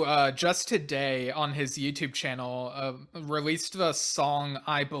also, just today on his YouTube channel, released the song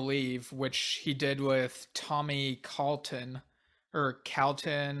 "I Believe," which he did with Tommy Carlton or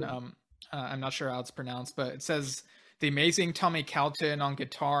Calton. I'm not sure how it's pronounced, but it says the amazing Tommy Calton on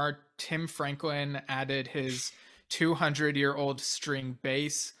guitar. Tim Franklin added his 200-year-old string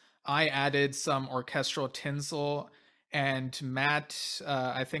bass. I added some orchestral tinsel, and Matt,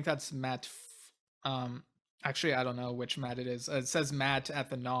 I think that's Matt. Actually, I don't know which Matt it is. It says Matt at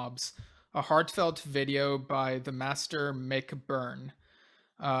the knobs. A heartfelt video by the master Mick Byrne.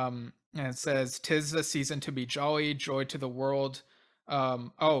 And it says, "'Tis the season to be jolly, joy to the world.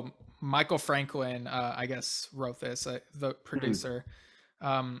 Oh, Michael Franklin, I guess wrote this, the Mm, producer.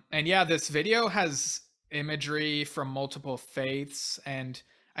 And yeah, this video has imagery from multiple faiths, and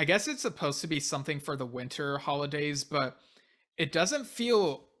I guess it's supposed to be something for the winter holidays, but it doesn't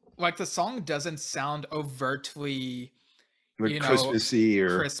feel like the song doesn't sound overtly, like you know, Christmassy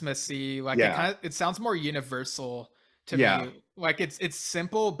or Christmassy. Like yeah, it sounds more universal to yeah. me. Like it's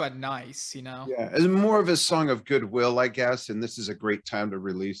simple but nice, you know. Yeah, it's more of a song of goodwill, I guess. And this is a great time to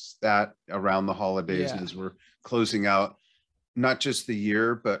release that around the holidays Yeah. as we're closing out not just the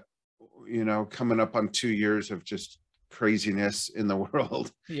year, but coming up on 2 years of just craziness in the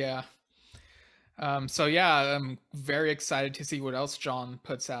world. Yeah. So yeah, I'm very excited to see what else John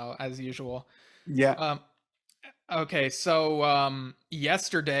puts out as usual. Yeah. Um, okay, so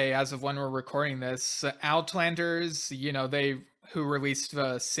yesterday, as of when we're recording this, Outlanders, they who released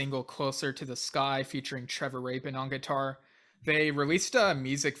the single "Closer to the Sky" featuring Trevor Rabin on guitar, they released a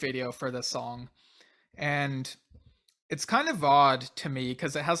music video for the song, and it's kind of odd to me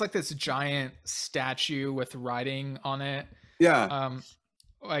because it has like this giant statue with writing on it. Yeah. Um,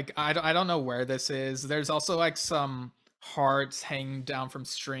 like I don't know where this is. There's also like some hearts hanging down from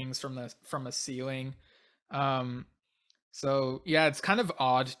strings from a ceiling. Um, so yeah, it's kind of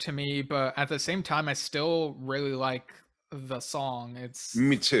odd to me, but at the same time, I still really like the song. It's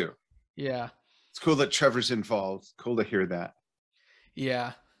Me too. yeah, It's cool that Trevor's involved. Cool to hear that.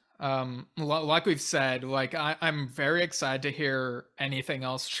 yeah. Like we've said, like I'm very excited to hear anything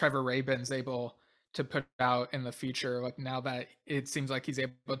else Trevor Rabin's able to put out in the future. Like now that it seems like he's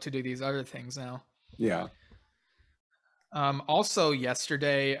able to do these other things now. Yeah. Also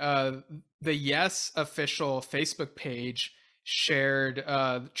yesterday, the Yes official Facebook page shared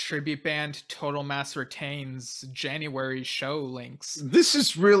tribute band Total Mass Retain's January show links. This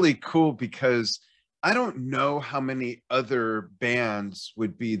is really cool because I don't know how many other bands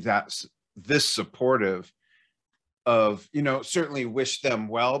would be this supportive of, certainly wish them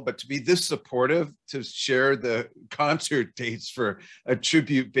well, but to be this supportive to share the concert dates for a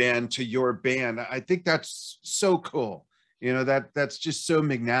tribute band to your band, I think that's so cool. That's just so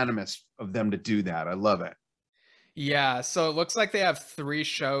magnanimous of them to do that. I love it. Yeah, so it looks like they have 3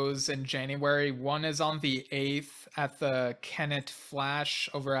 shows in January. One is on the 8th at the Kennett Flash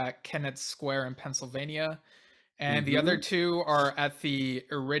over at Kennett Square in Pennsylvania. And the other Hmm. 2 are at the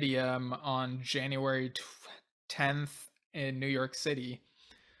Iridium on January 10th in New York City.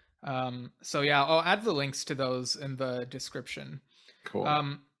 So yeah, I'll add the links to those in the description. Cool.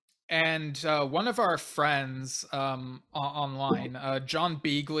 Um, and one of our friends online, John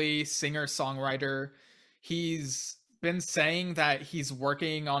Beagley, singer songwriter, he's been saying that he's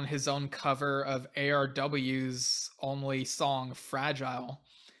working on his own cover of ARW's only song, Fragile.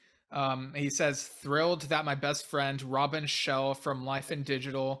 He says, thrilled that my best friend Robin Shell from Life in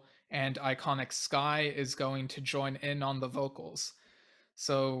Digital and Iconic Sky is going to join in on the vocals.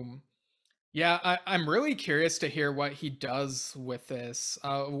 So yeah, I'm really curious to hear what he does with this.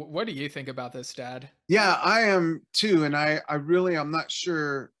 What do you think about this, Dad? Yeah, I am too. And I'm not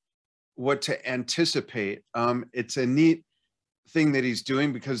sure what to anticipate. It's a neat thing that he's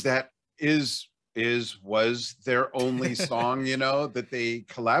doing because that was their only song, that they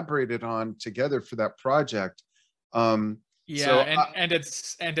collaborated on together for that project. Um, Yeah, so and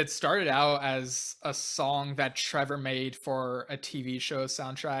it started out as a song that Trevor made for a TV show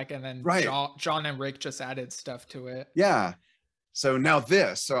soundtrack, and then right, John and Rick just added stuff to it. yeah. So now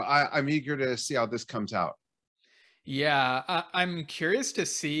I'm eager to see how this comes out. Yeah, I'm curious to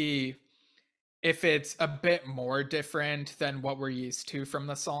see if it's a bit more different than what we're used to from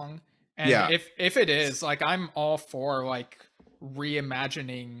the song. And Yeah, if it is, like I'm all for like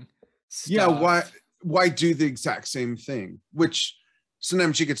reimagining yeah. Why stuff. why do the exact same thing? Which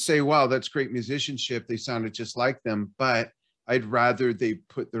sometimes you could say, wow, that's great musicianship. They sounded just like them, but I'd rather they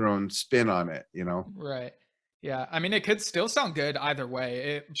put their own spin on it. Right. Yeah. I mean, it could still sound good either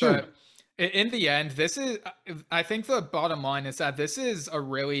way. Sure. But in the end, this is, I think the bottom line is that this is a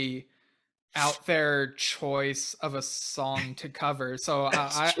really out there choice of a song to cover. So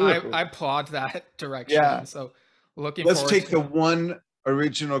That's I true. applaud that Yeah. direction. So looking Let's forward take to, the one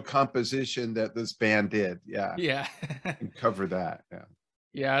original composition that this band did. Yeah. yeah. And cover that. Yeah.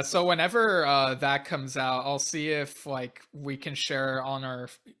 Yeah, so whenever that comes out, I'll see if like we can share on our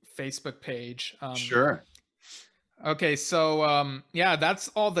Facebook page. Sure. Okay, so yeah, that's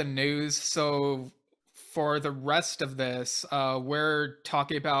all the news. So for the rest of this, we're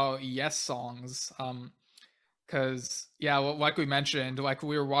talking about Yes songs. Cause yeah, like we mentioned, like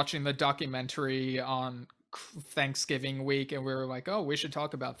we were watching the documentary on Thanksgiving week, and we were like, oh, we should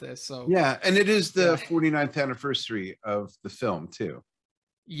talk about this. So Yeah, and it is the yeah. 49th anniversary of the film too.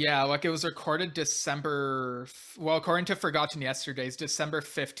 Yeah, like it was recorded well, according to Forgotten Yesterdays, December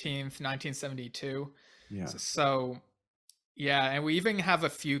 15th, 1972. Yeah. So yeah, and we even have a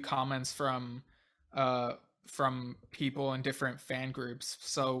few comments uh from people in different fan groups.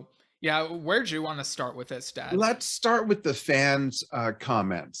 So yeah, where'd you want to start with this, Dad? Let's start with the fans'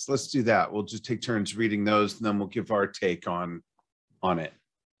 comments. Let's do that. We'll just take turns reading those, and then we'll give our take on it.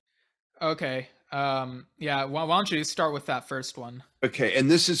 Okay. Yeah, why don't you start with that first one? Okay, and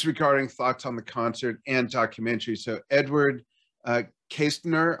this is regarding thoughts on the concert and documentary. So Edward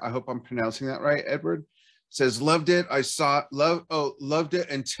Kastner, I hope I'm pronouncing that right, Edward, says, loved it. Loved it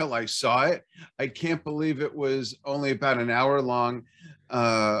until I saw it. I can't believe it was only about an hour long.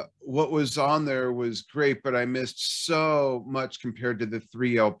 What was on there was great, but I missed so much compared to the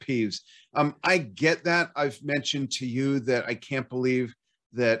 3 LPs. I get that. I've mentioned to you that I can't believe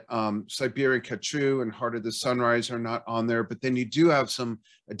that Siberian Khatru and Heart of the Sunrise are not on there, but then you do have some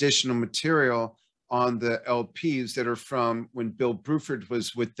additional material on the LPs that are from when Bill Bruford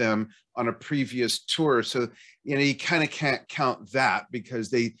was with them on a previous tour. So, you know, you kind of can't count that because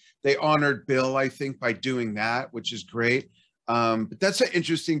they honored Bill, I think, by doing that, which is great. But that's an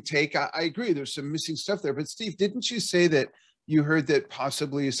interesting take. I agree. There's some missing stuff there. But Steve, didn't you say that you heard that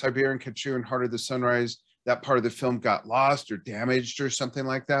possibly Siberian Khatru and Heart of the Sunrise, that part of the film got lost or damaged or something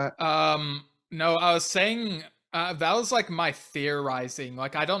like that? No, I was saying that was like my theorizing.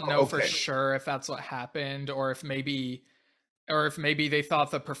 Like I don't know for Okay. sure if that's what happened or if maybe they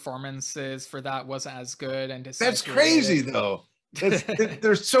thought the performances for that wasn't as good and decided That's to omit crazy it. though.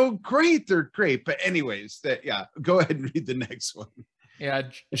 They're so great. They're great. But anyways, yeah, go ahead and read the next one. Yeah,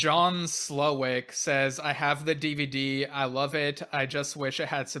 John Slowick says, I have the DVD. I love it. I just wish it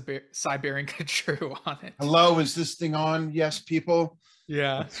had Siberian Khatru on it. Hello, is this thing on? Yes, people.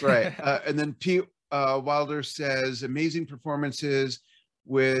 Yeah. That's right. And then Pete Wilder says, amazing performances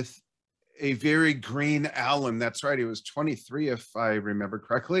with a very green Alan. That's right. He was 23, if I remember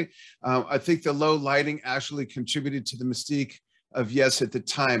correctly. I think the low lighting actually contributed to the mystique of Yes at the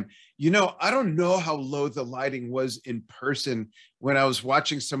time. You know, I don't know how low the lighting was in person. When I was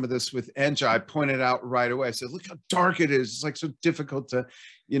watching some of this with Enja, I pointed out right away. I said, look how dark it is. It's like so difficult to,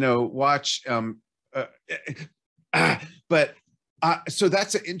 you know, watch. But so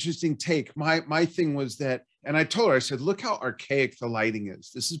that's an interesting take. My thing was that, and I told her, I said, look how archaic the lighting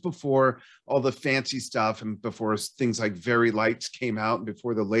is. This is before all the fancy stuff and before things like Very Lights came out and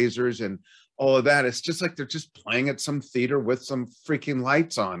before the lasers and all of that. It's just like they're just playing at some theater with some freaking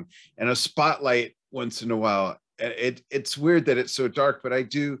lights on and a spotlight once in a while. It's weird that it's so dark, but I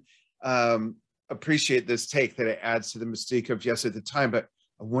do appreciate this take that it adds to the mystique of Yes at the time. But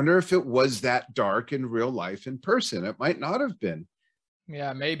I wonder if it was that dark in real life in person. It might not have been.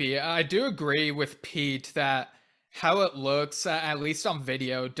 Yeah, maybe. I do agree with Pete that how it looks, at least on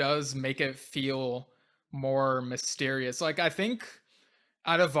video, does make it feel more mysterious. Like, I think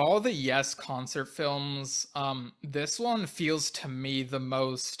out of all the Yes concert films, this one feels to me the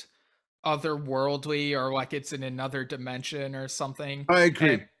most otherworldly, or like it's in another dimension or something. I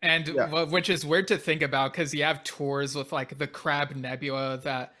agree. And Yeah. which is weird to think about because you have tours with like the Crab Nebula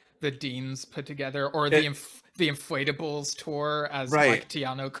that the Deans put together, or the inflatables tour, as Right. Mike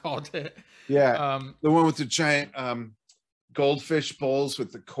Tiano called it. Yeah. The one with the giant goldfish bowls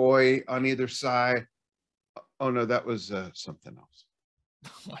with the koi on either side. Oh no, that was something else.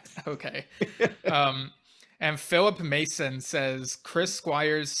 Okay. And Philip Mason says Chris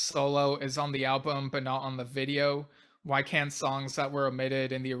Squire's solo is on the album but not on the video. Why can't songs that were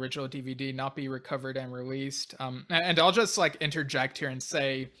omitted in the original DVD not be recovered and released? And I'll just like interject here and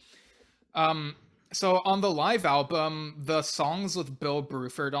say, so on the live album, the songs with Bill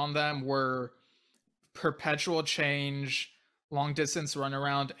Bruford on them were Perpetual Change, Long Distance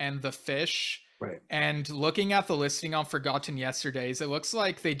Runaround, and The Fish. Right. And looking at the listing on Forgotten Yesterdays, it looks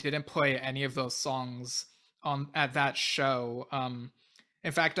like they didn't play any of those songs at that show.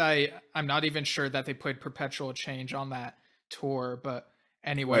 In fact, I'm not even sure that they played Perpetual Change on that tour. But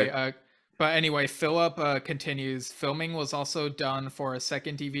anyway, Philip continues. Filming was also done for a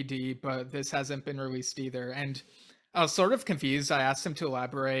second DVD, but this hasn't been released either. And I was sort of confused. I asked him to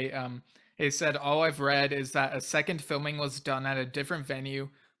elaborate. He said, all I've read is that a second filming was done at a different venue,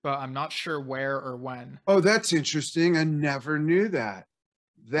 but I'm not sure where or when. Oh, that's interesting. I never knew that.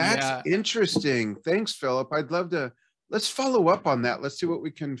 That's interesting. Thanks, Philip. I'd love to. Let's follow up on that. Let's see what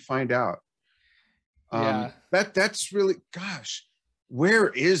we can find out. That's really, gosh, where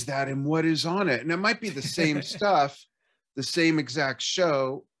is that and what is on it? And it might be the same stuff, the same exact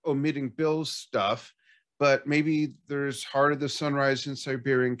show, omitting Bill's stuff, but maybe there's Heart of the Sunrise in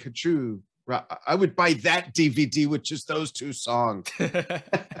Siberian Kaju. I would buy that DVD with just those two songs.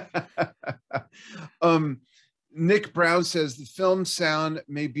 Nick Brown says the film sound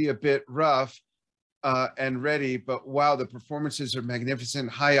may be a bit rough and ready, but wow, the performances are magnificent,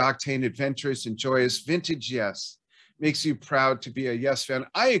 high octane, adventurous, and joyous. Vintage, yes, makes you proud to be a Yes fan.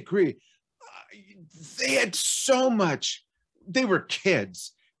 I agree. They had so much. They were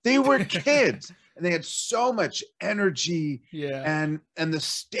kids. They were kids, and they had so much energy. Yeah. And the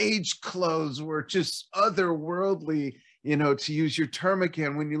stage clothes were just otherworldly. You know, to use your term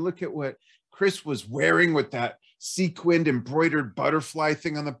again, when you look at what Chris was wearing with that sequined embroidered butterfly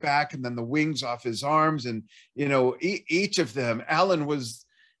thing on the back, and then the wings off his arms, and you know, each of them. Alan was,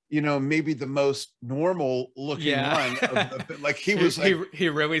 you know, maybe the most normal looking one of the, like he was like he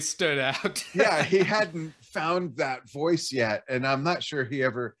really stood out. Yeah, he hadn't found that voice yet, and I'm not sure he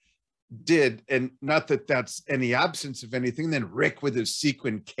ever did. And not that that's any absence of anything. Then Rick with his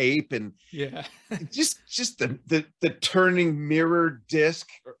sequin cape, and yeah, just the turning mirror disc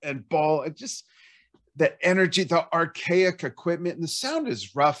and ball, just the energy, the archaic equipment, and the sound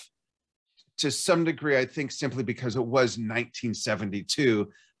is rough to some degree, I think, simply because it was 1972,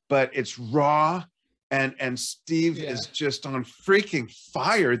 but it's raw, and Steve is just on freaking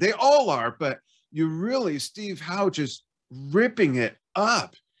fire. They all are, but you really, Steve Howe just ripping it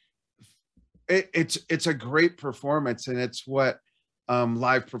up. It's a great performance, and it's what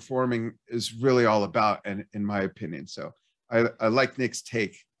live performing is really all about, and in my opinion. So I like Nick's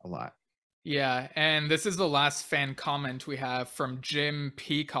take a lot. Yeah, and this is the last fan comment we have from Jim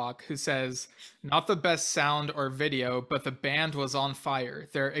Peacock, who says, "Not the best sound or video, but the band was on fire.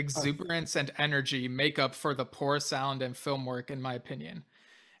 Their exuberance and energy make up for the poor sound and film work, in my opinion."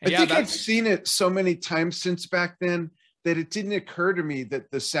 And I think I've seen it so many times since back then that it didn't occur to me that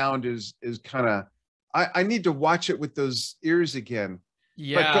the sound is kind of. I need to watch it with those ears again.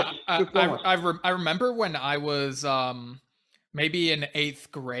 Yeah, I remember when I was maybe in 8th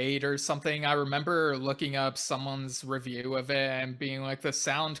grade or something. I remember looking up someone's review of it and being like, the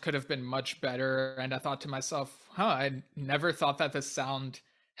sound could have been much better. And I thought to myself, I never thought that the sound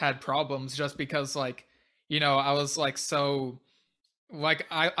had problems, just because, like, you know, I was like, so like,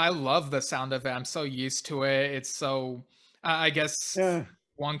 I love the sound of it. I'm so used to it. It's so, I guess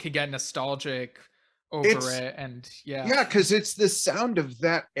one could get nostalgic over it. And yeah, because it's the sound of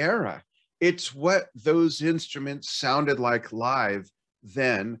that era. It's what those instruments sounded like live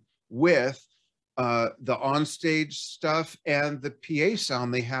then, with the onstage stuff and the PA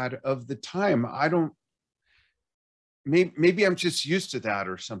sound they had of the time. Maybe I'm just used to that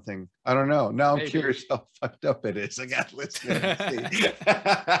or something. I don't know. Now I'm curious how fucked up it is. I got to listen and see.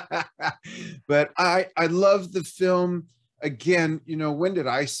 But I love the film. Again, you know, when did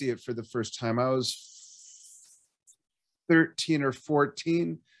I see it for the first time? I was 13 or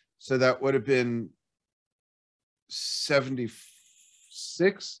 14. So that would have been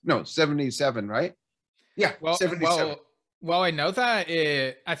 76? No, 77, right? Yeah, 77. Well, I know that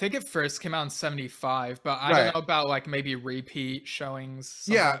I think it first came out in 75, but I don't know about like maybe repeat showings.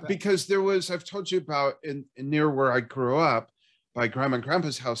 Yeah, like because there was, I've told you about in near where I grew up by Grandma and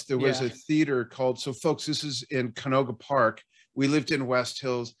Grandpa's house, there was a theater called, so folks, this is in Canoga Park. We lived in West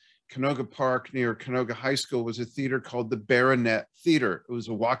Hills. Canoga Park near Canoga High School was a theater called the Baronet Theater. It was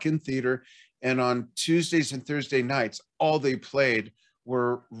a walk-in theater, and on Tuesdays and Thursday nights, all they played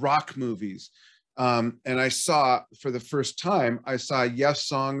were rock movies. And I saw, for the first time, I saw Yes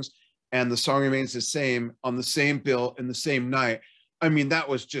songs and The Song Remains the Same on the same bill in the same night. I mean, that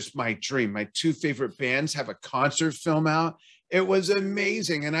was just my dream. My two favorite bands have a concert film out. It was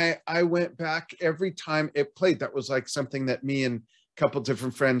amazing. And I went back every time it played. That was like something that me and couple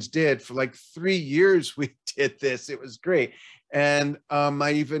different friends did for like 3 years. We did this. It was great. And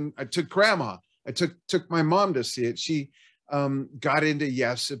I took grandma. I took my mom to see it. She got into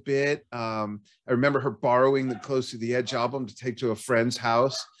Yes a bit. I remember her borrowing the Close to the Edge album to take to a friend's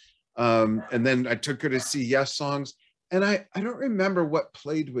house. And then I took her to see Yes songs. And I don't remember what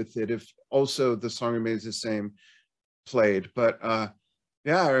played with it, if also The Song Remains the Same played. But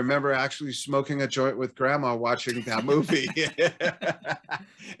yeah, I remember actually smoking a joint with grandma watching that movie.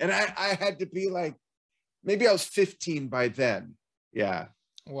 And I had to be like, maybe I was 15 by then. Yeah.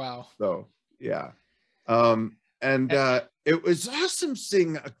 Wow. So, yeah. It was awesome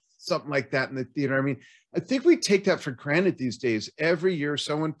seeing something like that in the theater. I mean, I think we take that for granted these days. Every year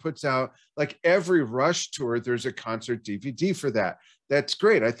someone puts out, like every Rush tour, there's a concert DVD for that. That's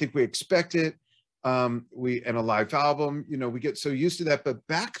great. I think we expect it. And a live album, you know, we get so used to that. But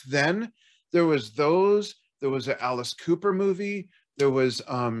back then there was an Alice Cooper movie. There was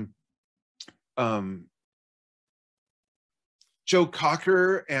Joe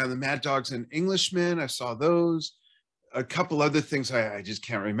Cocker and the Mad Dogs and Englishmen. I saw those. A couple other things I just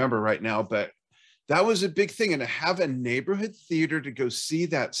can't remember right now, but that was a big thing. And to have a neighborhood theater to go see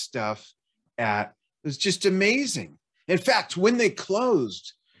that stuff at was just amazing. In fact, when they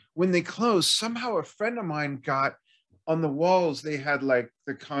closed, somehow a friend of mine got on the walls, they had like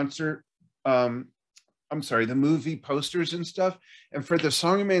the concert, the movie posters and stuff. And for The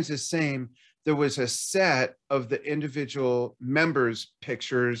Song Remains the Same, there was a set of the individual members'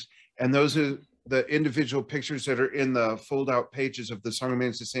 pictures, and those are the individual pictures that are in the fold-out pages of The Song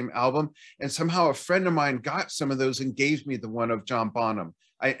Remains the Same album. And somehow a friend of mine got some of those and gave me the one of John Bonham.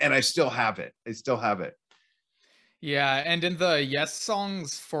 I still have it. Yeah, and in the Yes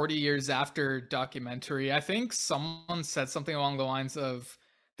Songs 40 Years After documentary, I think someone said something along the lines of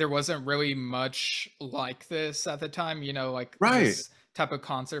there wasn't really much like this at the time, you know, like Right. this type of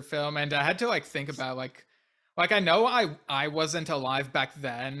concert film. And I had to like think about like I know I wasn't alive back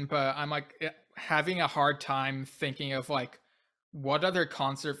then, but I'm like having a hard time thinking of like what other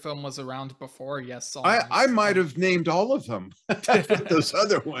concert film was around before Yes Songs. I might have named all of them, those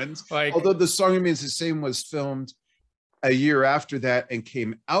other ones. Like, although The Song Remains the Same was filmed a year after that and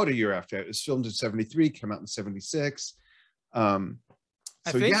came out a year after that. It was filmed in 73, came out in 76. I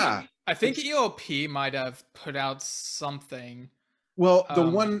think ELP might have put out something. Well, the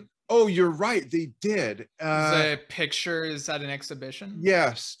one, oh, you're right, they did. The pictures at an exhibition?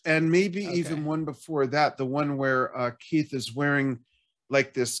 Yes, and maybe even one before that, the one where Keith is wearing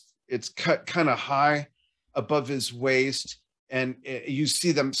like this, it's cut kind of high above his waist, and you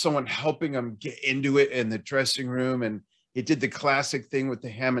see someone helping him get into it in the dressing room, and he did the classic thing with the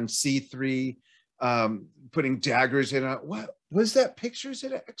Hammond C3, putting daggers in it. What was that? Pictures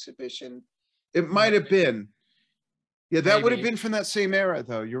at an exhibition? It might have been. Yeah, that would have been from that same era,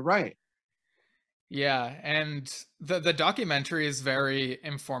 though. You're right. Yeah, and the documentary is very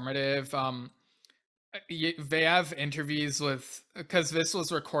informative. They have interviews with, because this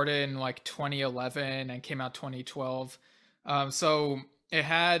was recorded in like 2011 and came out 2012. So it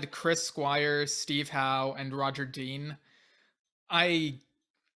had Chris Squire, Steve Howe, and Roger Dean. I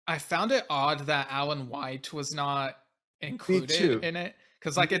found it odd that Alan White was not included in it,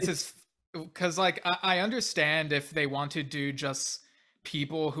 because like it's his, because like I understand if they want to do just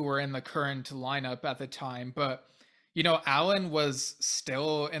people who were in the current lineup at the time, but you know, Alan was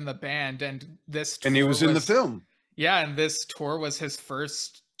still in the band, and he was in the film. Yeah, and this tour was his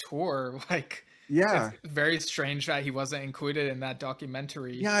first tour. Like, yeah, it's very strange that he wasn't included in that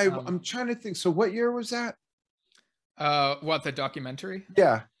documentary. Yeah, I'm trying to think. So what year was that? What, the documentary?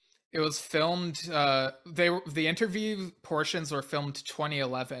 Yeah. It was filmed, the interview portions were filmed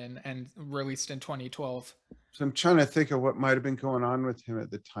 2011 and released in 2012. So I'm trying to think of what might have been going on with him at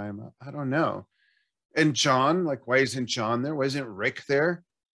the time. I don't know. And John, like, why isn't John there? Why isn't Rick there?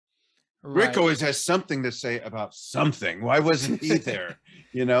 Right. Rick always has something to say about something. Why wasn't he there?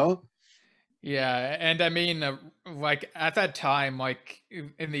 You know? Yeah, and I mean, like at that time, like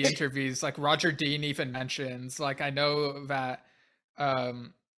in the interviews, like Roger Dean even mentions, like, I know that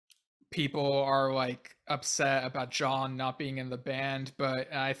people are like upset about John not being in the band,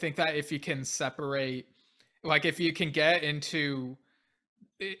 but I think that if you can separate, like if you can get used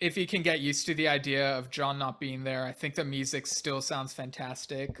to the idea of John not being there, I think the music still sounds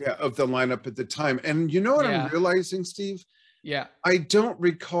fantastic. Yeah, of the lineup at the time. And you know what I'm realizing, Steve? Yeah. I don't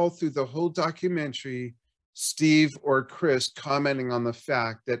recall through the whole documentary Steve or Chris commenting on the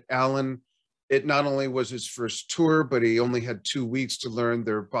fact that Alan, it not only was his first tour, but he only had 2 weeks to learn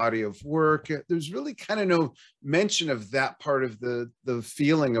their body of work. There's really kind of no mention of that part of the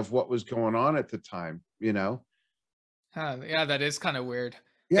feeling of what was going on at the time, you know? Yeah, that is kind of weird.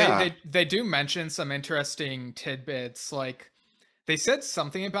 Yeah. They do mention some interesting tidbits, like they said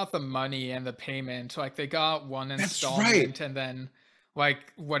something about the money and the payment. Like they got one installment, and then like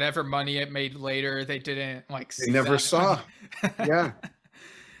whatever money it made later, they didn't like see. They never saw. Yeah.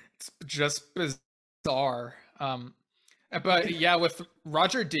 It's just bizarre. But yeah, with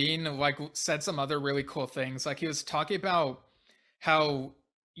Roger Dean, like said some other really cool things. Like he was talking about how,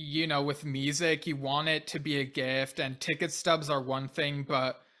 you know, with music, you want it to be a gift, and ticket stubs are one thing,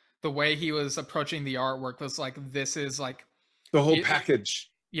 but the way he was approaching the artwork was like, this is like the whole package.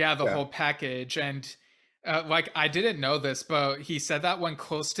 Yeah, the whole package. And like, I didn't know this, but he said that when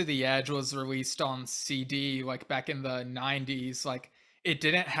Close to the Edge was released on CD, like back in the 90s, like it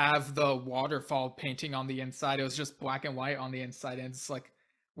didn't have the waterfall painting on the inside. It was just black and white on the inside. And it's like,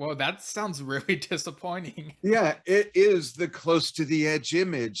 whoa, that sounds really disappointing. Yeah, it is the Close to the Edge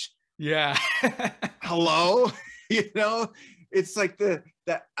image. Yeah. Hello? You know, it's like the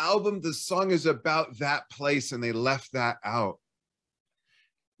album, the song is about that place, and they left that out.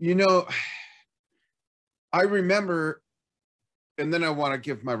 You know, I remember, and then I want to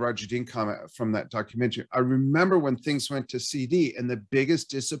give my Roger Dean comment from that documentary. I remember when things went to CD, and the biggest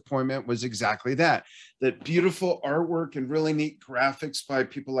disappointment was exactly that, that beautiful artwork and really neat graphics by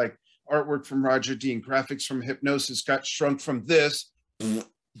people like artwork from Roger Dean, graphics from Hypnosis got shrunk from this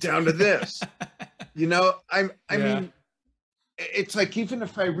down to this. You know, I Yeah. mean, it's like, even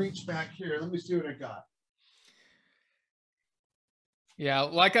if I reach back here, let me see what I got. Yeah,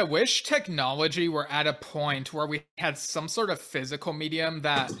 like I wish technology were at a point where we had some sort of physical medium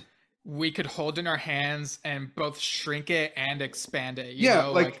that we could hold in our hands and both shrink it and expand it, you Yeah,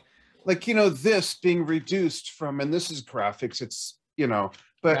 know, like you know, this being reduced from, and this is graphics, it's, you know,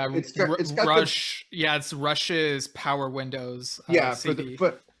 but yeah, it's got the, Rush, yeah, it's Rush's Power Windows yeah, for the, CD.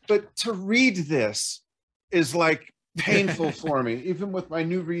 but to read this is like painful for me, even with my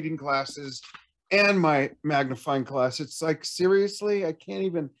new reading glasses and my magnifying glass. It's like, seriously, I can't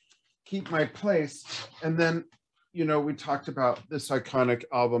even keep my place. And then, you know, we talked about this iconic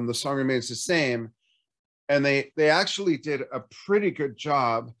album, The Song Remains the Same, and they actually did a pretty good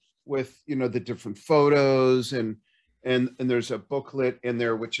job with, you know, the different photos, and there's a booklet in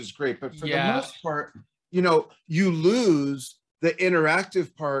there, which is great. But for the Yeah. most part, you know, you lose the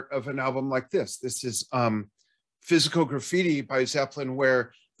interactive part of an album like this. This is Physical Graffiti by Zeppelin,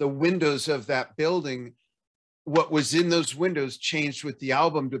 where the windows of that building, what was in those windows changed with the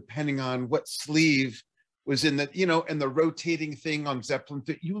album depending on what sleeve was in the, you know, and the rotating thing on Zeppelin.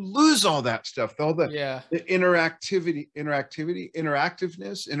 You lose all that stuff, all Yeah. the interactiveness,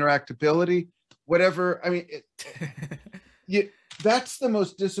 interactability, whatever. I mean, that's the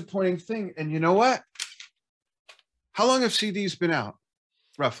most disappointing thing. And you know what? How long have CDs been out,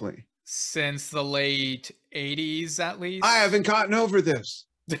 roughly? Since the late 80s, at least. I haven't gotten over this.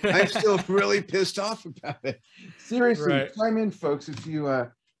 I'm still really pissed off about it. Seriously, Right. chime in, folks, if you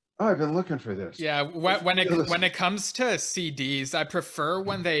oh, I've been looking for this. Yeah, when it comes to CDs, I prefer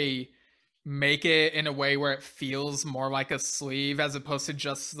when they make it in a way where it feels more like a sleeve as opposed to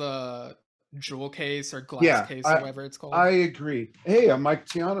just the jewel case or glass case or whatever it's called. I agree. Hey, a Mike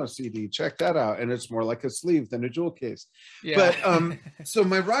Tiano CD, check that out, and it's more like a sleeve than a jewel case. Yeah. But so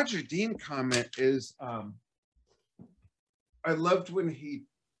my Roger Dean comment is, I loved when he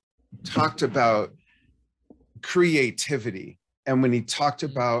talked about creativity, and when he talked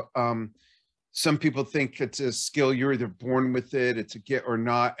about some people think it's a skill, you're either born with it, it's a gift or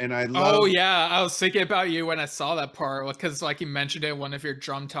not. And I love, oh yeah, I was thinking about you when I saw that part, because like you mentioned it in one of your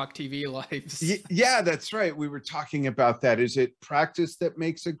Drum Talk TV lives. Yeah, that's right, we were talking about that. Is it practice that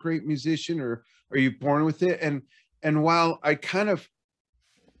makes a great musician, or are you born with it? And while I kind of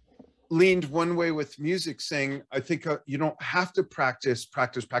leaned one way with music, saying I think you don't have to practice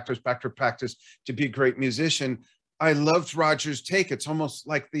to be a great musician, I loved Roger's take. It's almost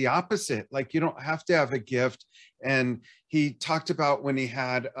like the opposite. Like, you don't have to have a gift. And he talked about when he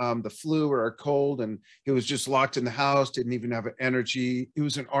had the flu or a cold, and he was just locked in the house, didn't even have energy. He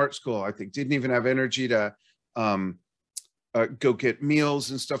was in art school, I think, didn't even have energy to go get meals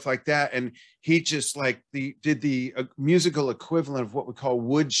and stuff like that. And he just like did the musical equivalent of what we call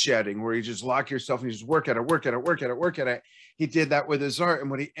wood shedding, where you just lock yourself and you just work at it. He did that with his art. And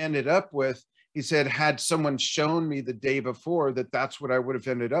what he ended up with, he said, had someone shown me the day before that that's what I would have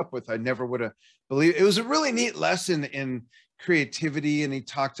ended up with, I never would have believed. It was a really neat lesson in creativity. And he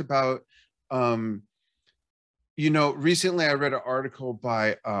talked about, you know, recently I read an article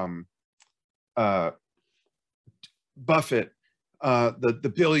by Buffett,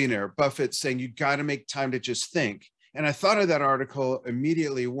 the billionaire Buffett, saying you got to make time to just think. And I thought of that article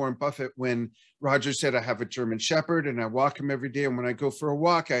immediately, Warren Buffett, when Roger said, I have a German Shepherd and I walk him every day. And when I go for a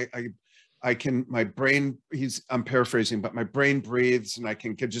walk, I can, my brain, I'm paraphrasing, but my brain breathes and I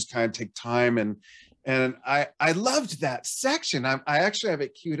can just kind of take time. And I loved that section. I actually have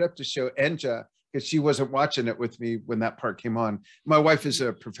it queued up to show Enja, because she wasn't watching it with me when that part came on. My wife is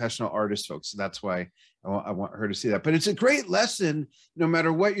a professional artist, folks, so that's why I want her to see that. But it's a great lesson, no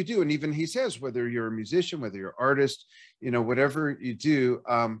matter what you do. And even he says, whether you're a musician, whether you're an artist, you know, whatever you do,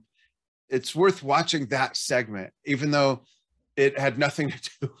 it's worth watching that segment, even though it had nothing to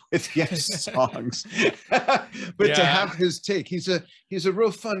do with Yes songs. But yeah, to have his take, he's a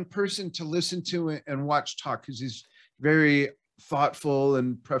real fun person to listen to and watch talk, because he's very thoughtful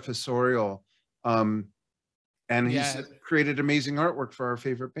and professorial. And he's created amazing artwork for our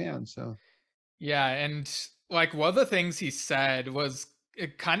favorite band. So yeah, and like one of the things he said was,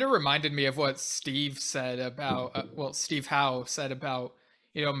 it kind of reminded me of what Steve said about Steve Howe said about,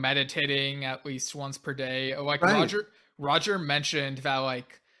 you know, meditating at least once per day. Like Roger mentioned that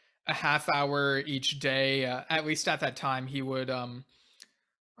like a half hour each day, at least at that time, he would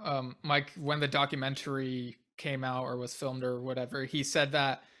like when the documentary came out or was filmed or whatever, he said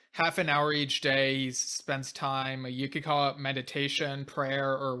that half an hour each day he spends time. You could call it meditation,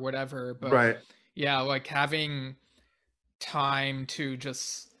 prayer, or whatever. But Right. yeah, like having time to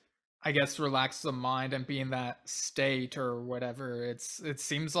just, I guess, relax the mind and be in that state or whatever. It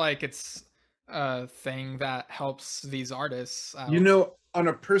seems like it's a thing that helps these artists You out. know, on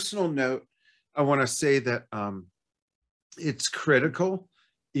a personal note, I want to say that it's critical,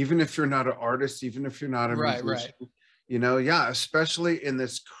 even if you're not an artist, even if you're not a Right, right. musician, yeah, especially in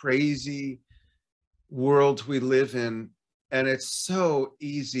this crazy world we live in. And it's so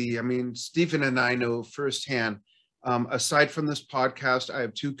easy. I mean, Stephen and I know firsthand, aside from this podcast, I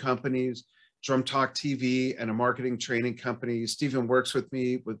have two companies, Drum Talk TV and a marketing training company. Stephen works with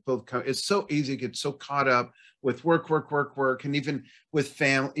me with both. It's so easy to get so caught up with work, and even with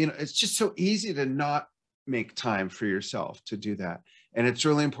family. It's just so easy to not make time for yourself to do that. And it's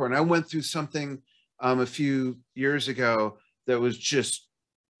really important. I went through something a few years ago that was just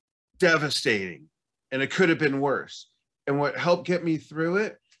devastating, and it could have been worse. And what helped get me through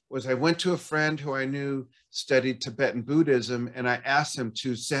it was I went to a friend who I knew studied Tibetan Buddhism, and I asked him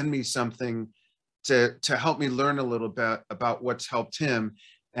to send me something to help me learn a little bit about what's helped him.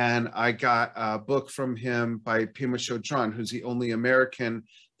 And I got a book from him by Pema Chodron, who's the only American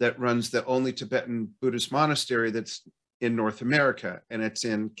that runs the only Tibetan Buddhist monastery that's in North America, and it's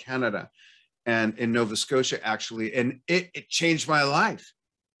in Canada and in Nova Scotia, actually. And it changed my life.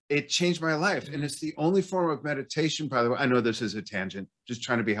 It changed my life. And it's the only form of meditation, by the way. I know this is a tangent, just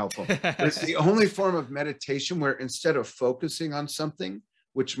trying to be helpful. But it's the only form of meditation where instead of focusing on something,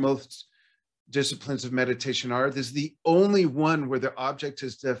 which most disciplines of meditation are, this is the only one where the object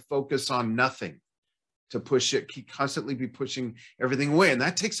is to focus on nothing, to push it, constantly be pushing everything away. And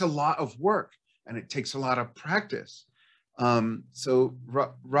that takes a lot of work, and it takes a lot of practice. So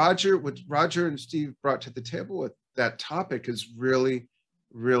Roger, what Roger and Steve brought to the table with that topic is really,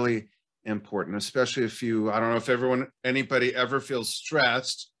 really important, especially if I don't know if anybody ever feels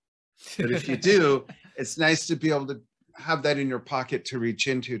stressed, but if you do, it's nice to be able to have that in your pocket to reach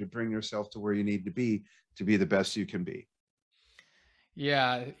into, to bring yourself to where you need to be the best you can be.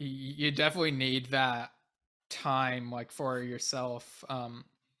 Yeah, you definitely need that time, like, for yourself.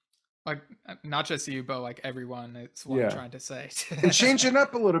 Like, not just you, but like everyone. It's what I'm Yeah. trying to say. And change it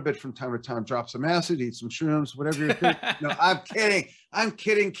up a little bit from time to time. Drop some acid, eat some shrooms, whatever you're doing. No, I'm kidding. I'm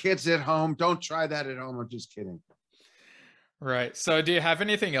kidding, kids at home. Don't try that at home. I'm just kidding. Right. So, do you have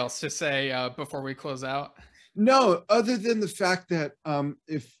anything else to say before we close out? No, other than the fact that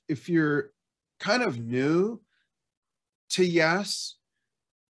if you're kind of new to Yes,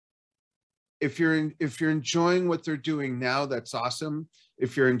 if you're enjoying what they're doing now, that's awesome.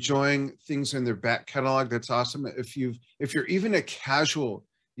 If you're enjoying things in their back catalog, that's awesome. If you're even a casual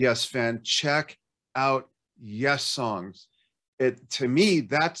Yes fan, check out Yes songs. To me,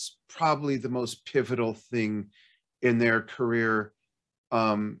 that's probably the most pivotal thing in their career.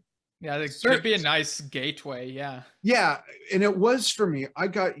 Yeah, it could be a nice gateway. Yeah. Yeah, and it was for me. I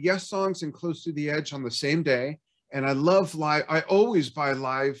got Yes songs and Close to the Edge on the same day. And I love live. I always buy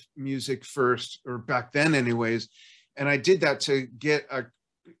live music first, or back then anyways. And I did that to get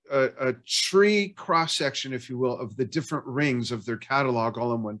a tree cross section, if you will, of the different rings of their catalog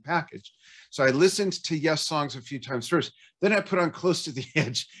all in one package. So I listened to Yes songs a few times first. Then I put on Close to the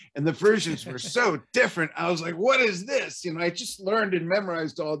Edge, and the versions were so different. I was like, what is this? I just learned and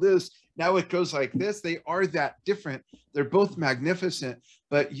memorized all this. Now it goes like this. They are that different. They're both magnificent.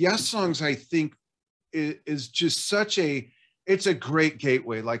 But Yes songs, I think, is just it's a great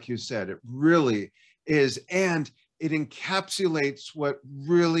gateway, like you said. It really is. And it encapsulates what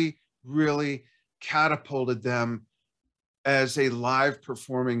really, really catapulted them as a live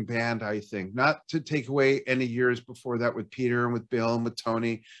performing band, I think. Not to take away any years before that with Peter and with Bill and with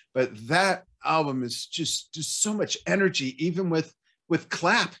Tony, but that album is just so much energy, even with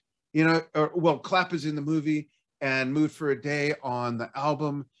Clap, Clap is in the movie, and Mood for a Day on the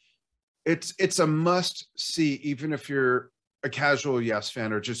album. It's a must see, even if you're a casual Yes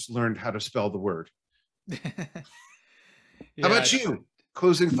fan or just learned how to spell the word. How about you?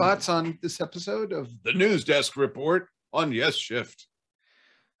 Closing thoughts on this episode of the News Desk Report on Yes Shift?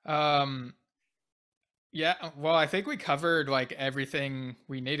 Yeah, well, I think we covered like everything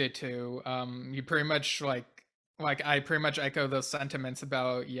we needed to. You pretty much like I pretty much echo those sentiments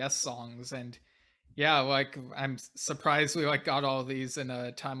about Yes songs, and yeah, like I'm surprised we like got all these in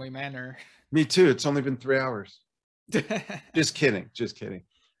a timely manner. Me too. It's only been 3 hours. Just kidding.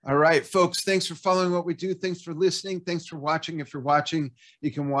 All right, folks, thanks for following what we do. Thanks for listening. Thanks for watching. If you're watching,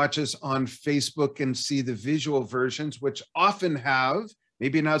 you can watch us on Facebook and see the visual versions, which often have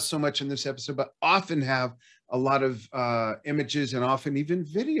maybe not so much in this episode, but often have a lot of images and often even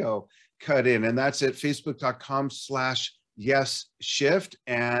video cut in. And that's at facebook.com/YesShift.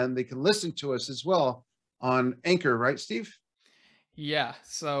 And they can listen to us as well on Anchor, right, Steve? Yeah,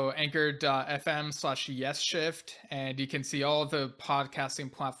 so anchor.fm/YesShift, and you can see all the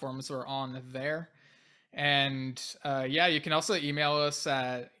podcasting platforms we're on there. And yeah, you can also email us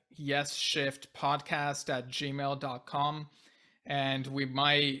at yesshiftpodcast@gmail.com, and we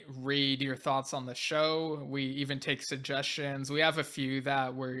might read your thoughts on the show. We even take suggestions. We have a few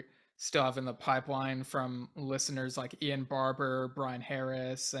that we still have in the pipeline from listeners like Ian Barber, Brian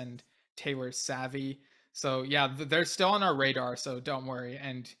Harris, and Taylor Savvy. So yeah, they're still on our radar, so don't worry.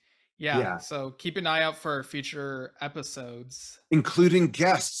 And yeah, so keep an eye out for future episodes, including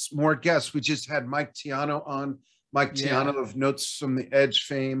guests, more guests. We just had Mike Tiano on, Mike Tiano of Notes from the Edge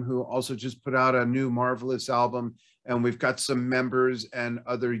fame, who also just put out a new marvelous album. And we've got some members and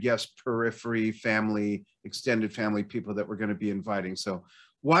other Yes Periphery family, extended family people that we're going to be inviting. So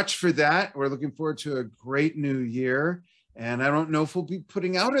watch for that. We're looking forward to a great new year. And I don't know if we'll be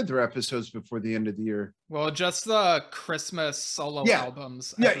putting out other episodes before the end of the year. Well, just the Christmas solo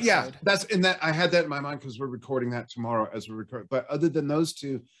albums. Yeah. That's in that. I had that in my mind because we're recording that tomorrow as we record. But other than those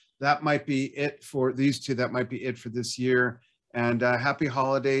two, that might be it for these two. That might be it for this year. And happy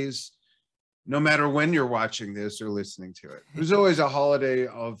holidays, no matter when you're watching this or listening to it. There's always a holiday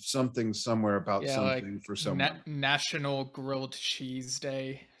of something somewhere about something like for someone. National Grilled Cheese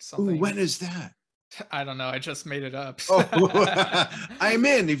Day. Something. Ooh, when is that? I don't know. I just made it up. I'm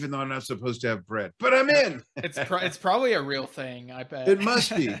in, even though I'm not supposed to have bread, but I'm in. It's probably a real thing, I bet. It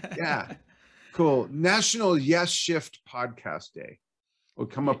must be. Yeah. Cool. National Yes Shift Podcast Day. We'll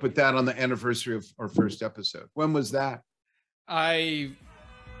come up with that on the anniversary of our first episode. When was that? I'm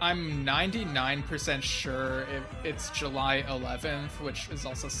 99% sure it's July 11th, which is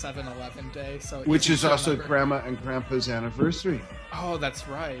also 7-Eleven Day. So which is also Grandma and Grandpa's anniversary. Oh, that's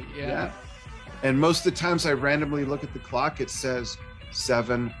right. Yeah. And most of the times I randomly look at the clock, it says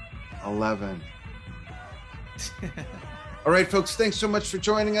 7-Eleven. All right, folks, thanks so much for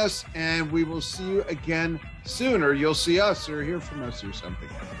joining us. And we will see you again soon, or you'll see us or hear from us or something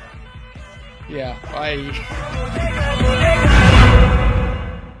like that. Yeah, bye.